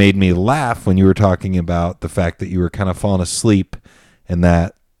 which made me laugh when you were talking about the fact that you were kind of falling asleep and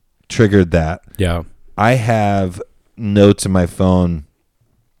that triggered that. Yeah. I have notes in my phone.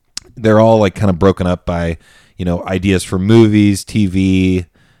 They're all like kind of broken up by, ideas for movies, TV,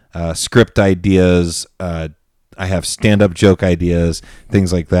 script ideas, I have stand-up joke ideas,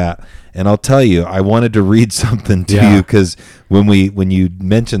 things like that. And I'll tell you, I wanted to read something to you because when you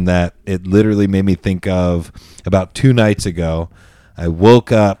mentioned that, it literally made me think of about 2 nights ago. I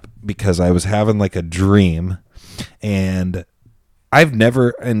woke up because I was having like a dream, and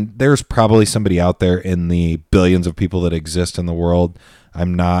and there's probably somebody out there in the billions of people that exist in the world.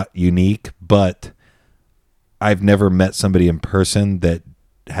 I'm not unique, but I've never met somebody in person that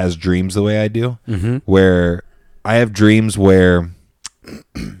has dreams the way I do, where I have dreams where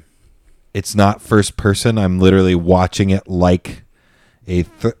it's not first person. I'm literally watching it like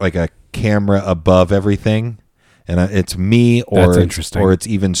like a camera above everything, and it's me, or it's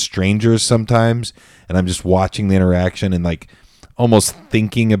even strangers sometimes, and I'm just watching the interaction and like almost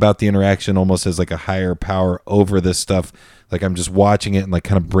thinking about the interaction almost as like a higher power over this stuff. Like I'm just watching it and like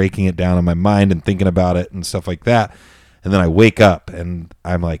kind of breaking it down in my mind and thinking about it and stuff like that. And then I wake up and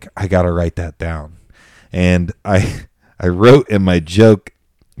I'm like, I got to write that down. And I wrote in my joke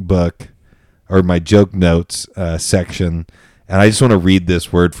book or my joke notes section, and I just want to read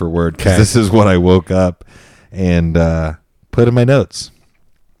this word for word because this is what I woke up and put in my notes.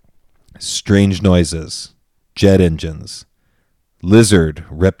 Strange noises, jet engines, lizard,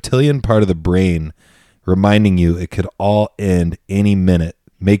 reptilian part of the brain, reminding you it could all end any minute,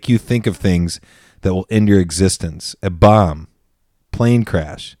 make you think of things that will end your existence, a bomb, plane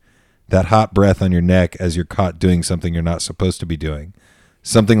crash, that hot breath on your neck as you're caught doing something you're not supposed to be doing.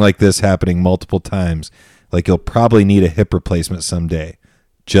 Something like this happening multiple times, like you'll probably need a hip replacement someday,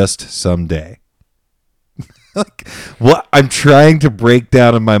 just someday. Like, what I'm trying to break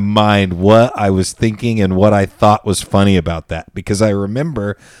down in my mind what I was thinking and what I thought was funny about that, because I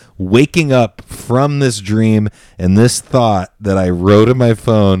remember waking up from this dream and this thought that I wrote in my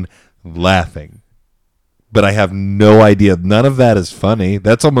phone laughing. But I have no idea. None of that is funny.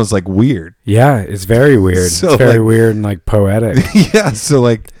 That's almost like weird. Yeah, it's very weird. So, it's very weird and like poetic. Yeah, so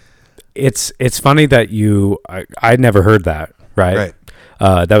like it's funny that I'd never heard that, right?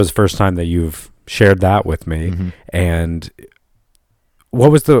 That was the first time that you've shared that with me. And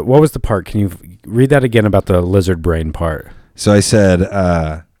what was the part? Can you read that again about the lizard brain part? So I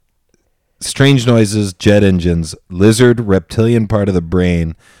said strange noises, jet engines, lizard, reptilian part of the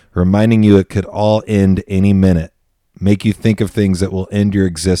brain, reminding you it could all end any minute, make you think of things that will end your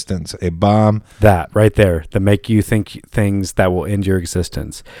existence, a bomb. That right there, the make you think things that will end your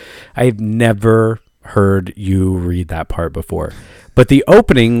existence. I've never heard you read that part before. But the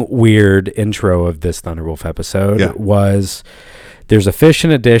opening weird intro of this Thunderwolf episode was, there's a fish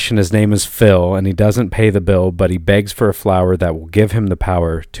in a dish and his name is Phil, and he doesn't pay the bill, but he begs for a flower that will give him the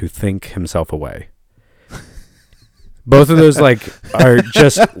power to think himself away. Both of those are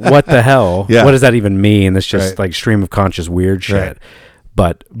just, what the hell? Yeah. What does that even mean? It's just like stream of conscious weird shit. Right.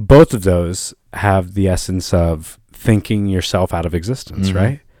 But both of those have the essence of thinking yourself out of existence,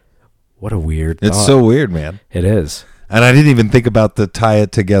 right? What a weird thought. It's so weird, man. It is. And I didn't even think about the tie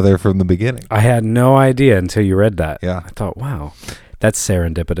it together from the beginning. I had no idea until you read that. Yeah. I thought, wow, that's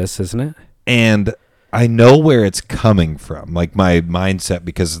serendipitous, isn't it? And I know where it's coming from, like my mindset,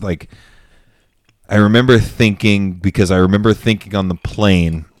 because like I remember thinking on the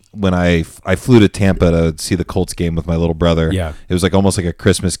plane when I flew to Tampa to see the Colts game with my little brother. Yeah. It was like almost like a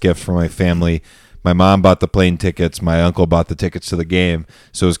Christmas gift for my family. My mom bought the plane tickets. My uncle bought the tickets to the game.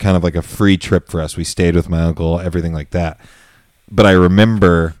 So it was kind of like a free trip for us. We stayed with my uncle, everything like that. But I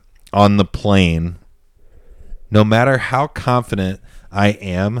remember on the plane, no matter how confident I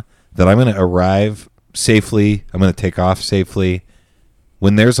am that I'm going to arrive safely, I'm going to take off safely,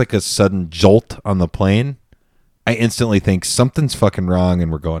 when there's like a sudden jolt on the plane, I instantly think something's fucking wrong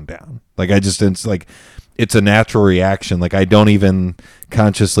and we're going down. Like it's a natural reaction. Like I don't even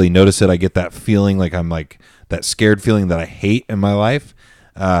consciously notice it. I get that feeling, like I'm like that scared feeling that I hate in my life.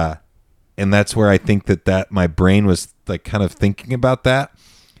 And that's where I think that my brain was like kind of thinking about that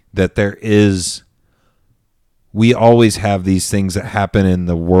we always have these things that happen in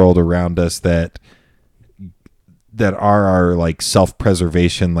the world around us that are our like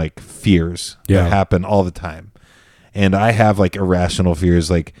self-preservation, like fears that happen all the time. And I have like irrational fears,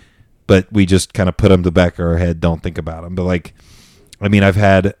 like, but we just kind of put them to the back of our head, don't think about them. But like, I mean, I've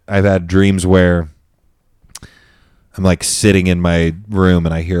had dreams where I'm like sitting in my room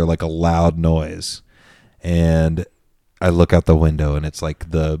and I hear like a loud noise, and I look out the window and it's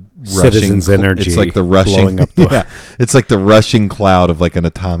like the Citizens energy. It's like the rushing up it's like the rushing cloud of like an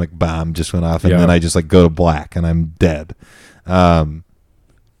atomic bomb just went off, and then I just like go to black and I'm dead. I'm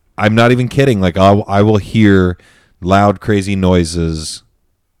not even kidding. Like I will hear loud, crazy noises.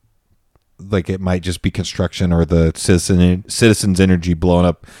 Like it might just be construction or the citizens energy blowing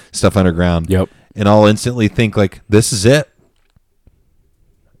up stuff underground. Yep. And I'll instantly think like, this is it.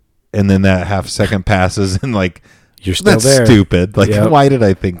 And then that half second passes and like, you're still that's there. Stupid. Like, why did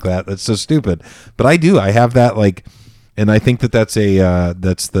I think that? That's so stupid. But I do. I have that like, And I think that's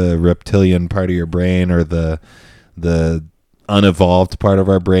that's the reptilian part of your brain, or the unevolved part of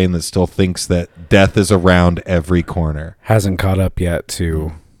our brain that still thinks that death is around every corner. Hasn't caught up yet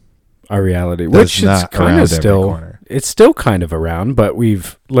to our reality, That's which is not kind around of every still. corner. It's still kind of around, but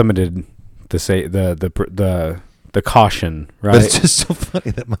we've limited the caution, right? But it's just so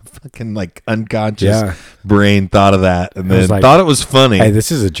funny that my fucking like unconscious Yeah. brain thought of that and I was then like, thought it was funny. Hey, this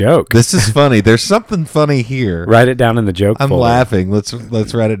is a joke. This is funny. There's something funny here. Write it down in the joke I'm folder. laughing. Let's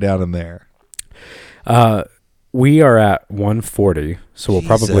write it down in there. We are at 1:40, so we'll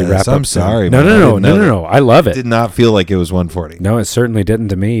probably Jesus, wrap up. I'm soon. sorry, No, man. I no. didn't know that. I love it. Did not feel like it was 140. No, it certainly didn't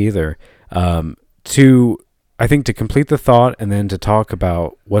to me either. I think to complete the thought and then to talk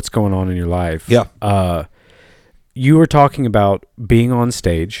about what's going on in your life. Yeah. You were talking about being on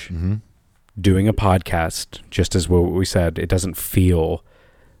stage, Mm-hmm. doing a podcast, just as what we said. It doesn't feel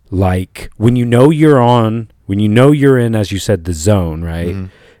like when you know you're in, as you said, the zone, right? Mm-hmm.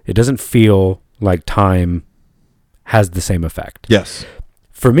 It doesn't feel like time has the same effect. Yes.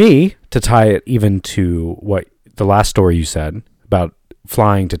 For me, to tie it even to what the last story you said about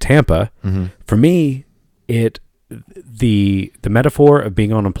flying to Tampa, Mm-hmm. for me, the metaphor of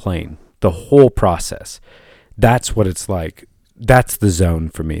being on a plane, the whole process, that's what it's like. That's the zone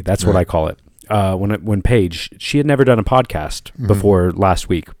for me. That's what Right. I call it. When Paige, she had never done a podcast Mm-hmm. before last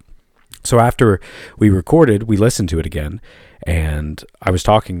week. So after we recorded, we listened to it again, and I was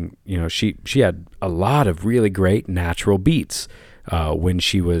talking, she had a lot of really great natural beats when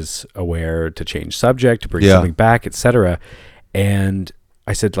she was aware to change subject, to bring Yeah. something back, etc. And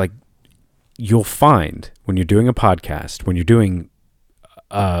I said, like, you'll find when you're doing a podcast, when you're doing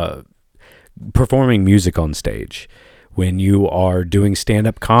performing music on stage, when you are doing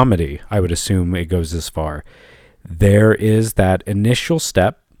stand-up comedy, I would assume it goes this far, there is that initial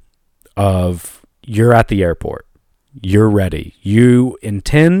step of you're at the airport, you're ready, you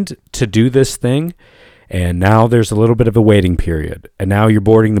intend to do this thing, and now there's a little bit of a waiting period, and now you're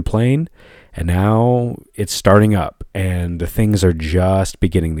boarding the plane, and now it's starting up, and the things are just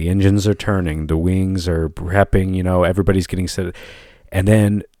beginning. The engines are turning, the wings are prepping, everybody's getting set. And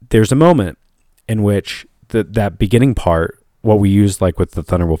then there's a moment in which that beginning part, what we use like with the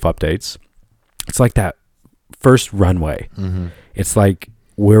Thunderwolf updates, it's like that first runway. Mm-hmm. It's like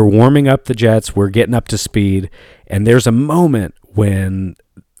we're warming up the jets, we're getting up to speed, and there's a moment when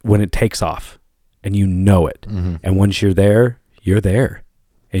it takes off, and you know it. Mm-hmm. And once you're there,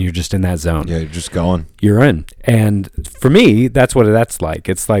 and you're just in that zone. Yeah, you're just going. You're in. And for me, that's what that's like.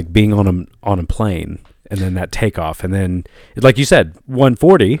 It's like being on a plane, and then that takeoff, and then, like you said,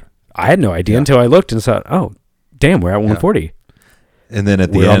 140. I had no idea until I looked and thought, oh, damn, we're at 140. And then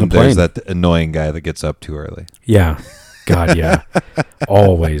at the We're on end, the plane. there's that annoying guy that gets up too early. Yeah. God, yeah.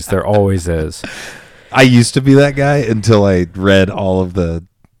 Always. There always is. I used to be that guy until I read all of the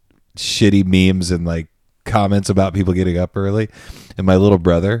shitty memes and like comments about people getting up early. And my little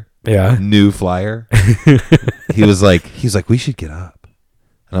brother, Yeah. new flyer, he was like, we should get up.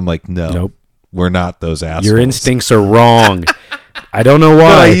 And I'm like, no, Nope. we're not those assholes. Your instincts are wrong. I don't know But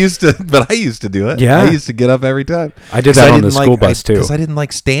why. I used to do it. Yeah. I used to get up every time. I did 'Cause that on didn't the school bus too. Because I didn't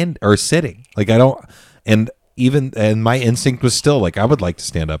like stand or sitting. Like I don't, and my instinct was still like, I would like to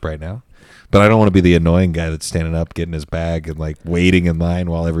stand up right now, but I don't want to be the annoying guy that's standing up, getting his bag and like waiting in line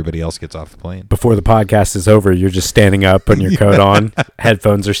while everybody else gets off the plane. Before the podcast is over, you're just standing up, putting your coat on.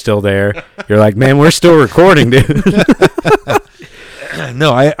 Headphones are still there. You're like, man, we're still recording, dude.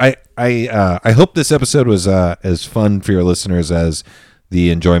 No, I hope this episode was as fun for your listeners as the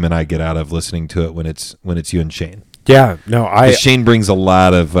enjoyment I get out of listening to it when it's you and Shane. Yeah. No, 'Cause Shane brings a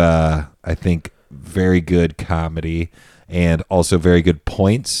lot of I think very good comedy and also very good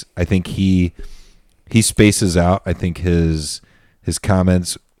points. I think he spaces out. I think his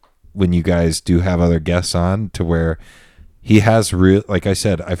comments when you guys do have other guests on to where he has real, like I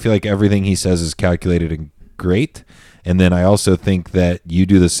said, I feel like everything he says is calculated and great. And then I also think that you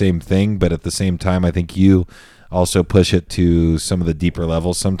do the same thing, but at the same time, I think you also push it to some of the deeper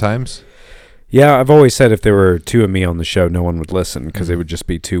levels sometimes. Yeah, I've always said if there were two of me on the show, no one would listen because it would just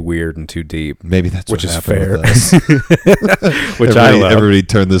be too weird and too deep. Maybe that's Which what is happened fair. with us. Which I love. Everybody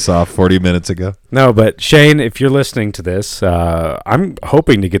turned this off 40 minutes ago. No, but Shane, if you're listening to this, I'm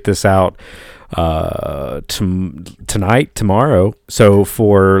hoping to get this out tonight, tomorrow. So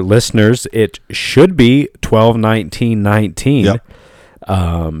for listeners, it should be 12/19/19. Yep.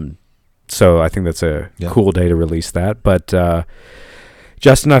 So I think that's a Yep. cool day to release that. But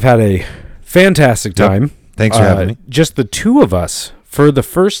Justin, I've had a fantastic Yep. time. Thanks for having me. Just the two of us for the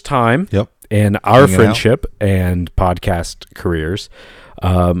first time Yep. in our Hanging out. friendship and podcast careers.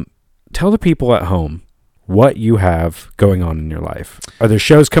 Tell the people at home, what you have going on in your life. Are there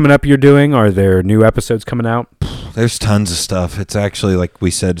shows coming up you're doing? Are there new episodes coming out? There's tons of stuff. It's actually, like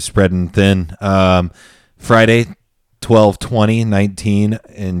we said, spreading thin. Friday, 12/20/19,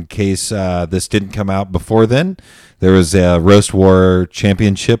 in case this didn't come out before then, there was a Roast War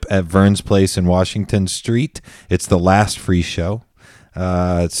Championship at Vern's Place in Washington Street. It's the last free show.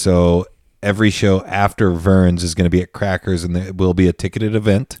 So every show after Vern's is going to be at Crackers, and it will be a ticketed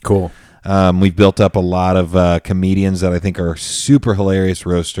event. Cool. We've built up a lot of comedians that I think are super hilarious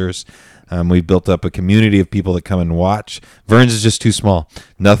roasters. We've built up a community of people that come and watch. Vern's is just too small.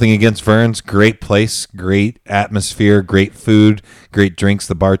 Nothing against Vern's. Great place, great atmosphere, great food, great drinks.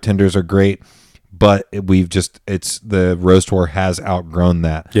 The bartenders are great. But the Roast War has outgrown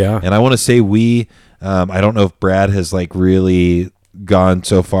that. Yeah. And I want to say I don't know if Brad has like really gone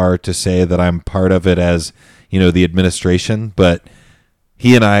so far to say that I'm part of it as, the administration, but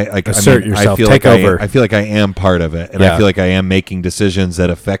he and I like assert yourself, take over. I feel like I am part of it, and I feel like I am making decisions that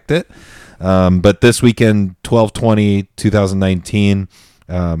affect it. But this weekend, 12/20/2019,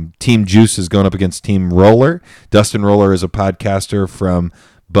 Team Juice is going up against Team Roller. Dustin Roller is a podcaster from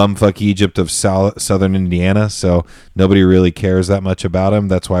bumfuck Egypt of southern Indiana, so nobody really cares that much about him.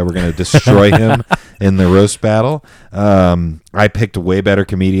 That's why we're going to destroy him in the roast battle. I picked way better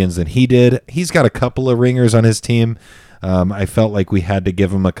comedians than he did. He's got a couple of ringers on his team. I felt like we had to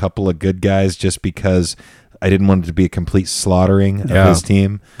give him a couple of good guys just because I didn't want it to be a complete slaughtering of his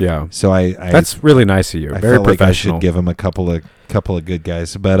team. Yeah. So that's really nice of you. Very felt professional. Like I should give him a couple of good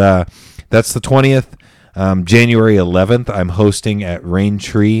guys. But that's the 20th. January 11th, I'm hosting at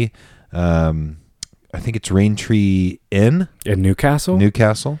Raintree. I think it's Raintree Inn in Newcastle.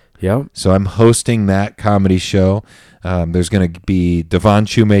 Yep. So I'm hosting that comedy show. There's going to be Devon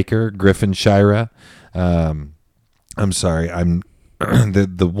Shoemaker, Griffin Shira. I'm sorry. I'm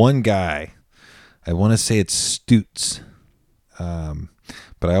the one guy. I want to say it's Stutz,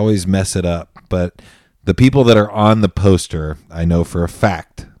 but I always mess it up. But the people that are on the poster, I know for a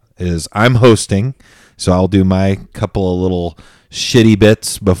fact, is I'm hosting. So I'll do my couple of little shitty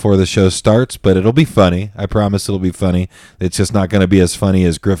bits before the show starts, but it'll be funny. I promise it'll be funny. It's just not going to be as funny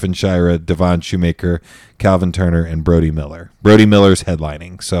as Griffin Shira, Devon Shoemaker, Calvin Turner, and Brody Miller. Brody Miller's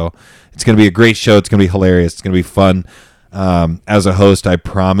headlining. So it's going to be a great show. It's going to be hilarious. It's going to be fun. As a host, I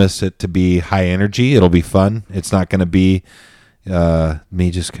promise it to be high energy. It'll be fun. It's not going to be me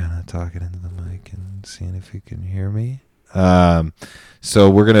just kind of talking into the mic and seeing if you can hear me.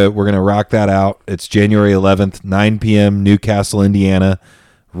 So we're gonna rock that out. It's January 11th, 9 p.m. Newcastle, Indiana,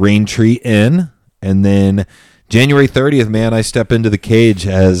 Raintree Inn, and then January 30th, man, I step into the cage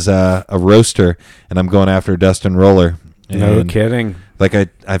as a roaster, and I'm going after Dustin Roller. No kidding. Like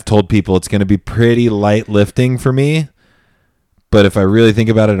I've told people, it's going to be pretty light lifting for me, but if I really think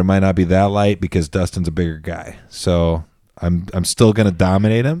about it, it might not be that light because Dustin's a bigger guy. So I'm still going to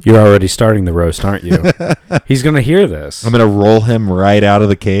dominate him. You're already starting the roast, aren't you? He's going to hear this. I'm going to roll him right out of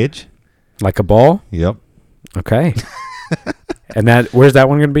the cage. Like a ball? Yep. Okay. And where's that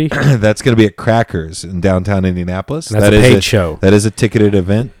one going to be? That's going to be at Crackers in downtown Indianapolis. And that's a paid show. That is a ticketed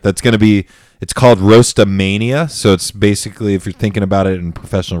event. That's going to be, it's called Roastamania. So it's basically, if you're thinking about it in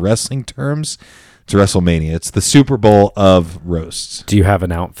professional wrestling terms, it's WrestleMania. It's the Super Bowl of roasts. Do you have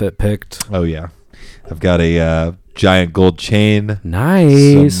an outfit picked? Oh, yeah. I've got a giant gold chain.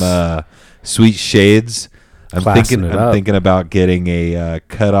 Nice. Some sweet shades. I'm thinking about getting a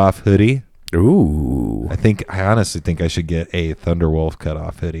cutoff hoodie. Ooh. I honestly think I should get a Thunderwolf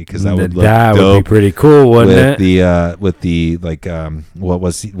cutoff hoodie because that would look that dope. would be pretty cool, wouldn't it? With the like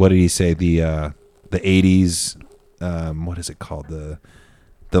what did he say, the 80s what is it called, the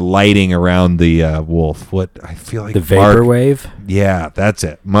lighting around the wolf, what I feel like the vaporwave. Yeah, that's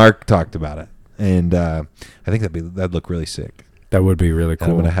it. Mark talked about it, and I think that'd look really sick. That would be really cool.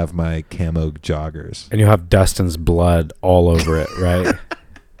 And I'm gonna have my camo joggers, and you'll have Dustin's blood all over it, right?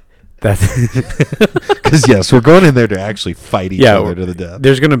 Because yes, we're going in there to actually fight each other to the death.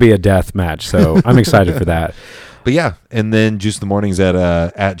 There's going to be a death match, so I'm excited for that. But yeah, and then Juice in the Morning's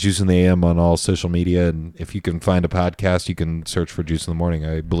at Juice in the AM on all social media, and if you can find a podcast, you can search for Juice in the Morning.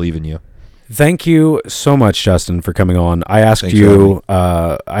 I believe in you. Thank you so much, Justin, for coming on. I asked you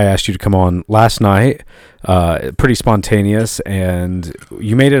to come on last night, pretty spontaneous, and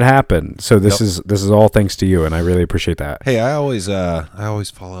you made it happen. So this is all thanks to you, and I really appreciate that. Hey, I always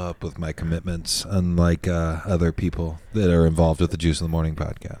follow up with my commitments, unlike other people that are involved with the Juice in the Morning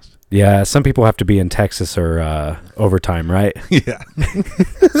podcast. Yeah, some people have to be in Texas or overtime, right? Yeah.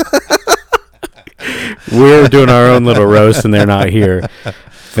 We're doing our own little roast, and they're not here.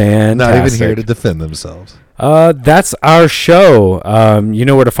 Fantastic. Not even here to defend themselves. That's our show. You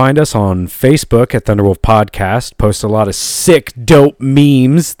know where to find us on Facebook at Thunderwolf Podcast. Post a lot of sick, dope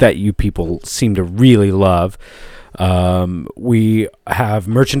memes that you people seem to really love. We have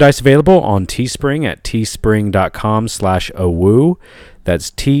merchandise available on Teespring at teespring.com/awoo.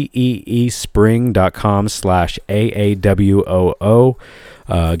 That's teespring.com/AAWOO.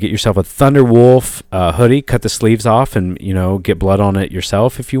 Get yourself a Thunderwolf hoodie, cut the sleeves off, and get blood on it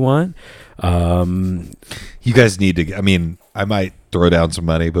yourself if you want. You guys need to. I mean, I might throw down some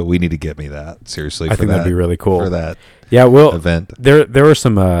money, but we need to get me that seriously. I think that'd be really cool for that. Yeah, well, event. There are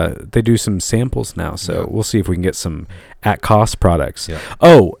some. They do some samples now, so we'll see if we can get some at cost products. Yeah.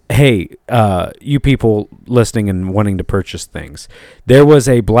 Oh, hey, you people listening and wanting to purchase things, there was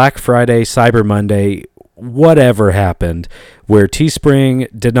a Black Friday, Cyber Monday, whatever happened, where Teespring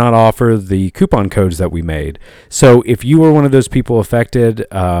did not offer the coupon codes that we made. So if you were one of those people affected,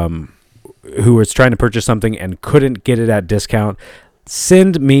 who was trying to purchase something and couldn't get it at discount,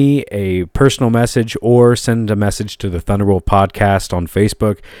 send me a personal message or send a message to the Thunderwolf Podcast on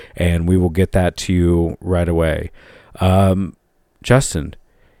Facebook, and we will get that to you right away. Justin,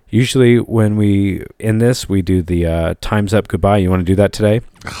 usually when we end this, we do the time's up goodbye. You want to do that today?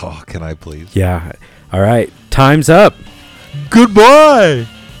 Oh, can I please? Yeah. All right. Time's up. Goodbye.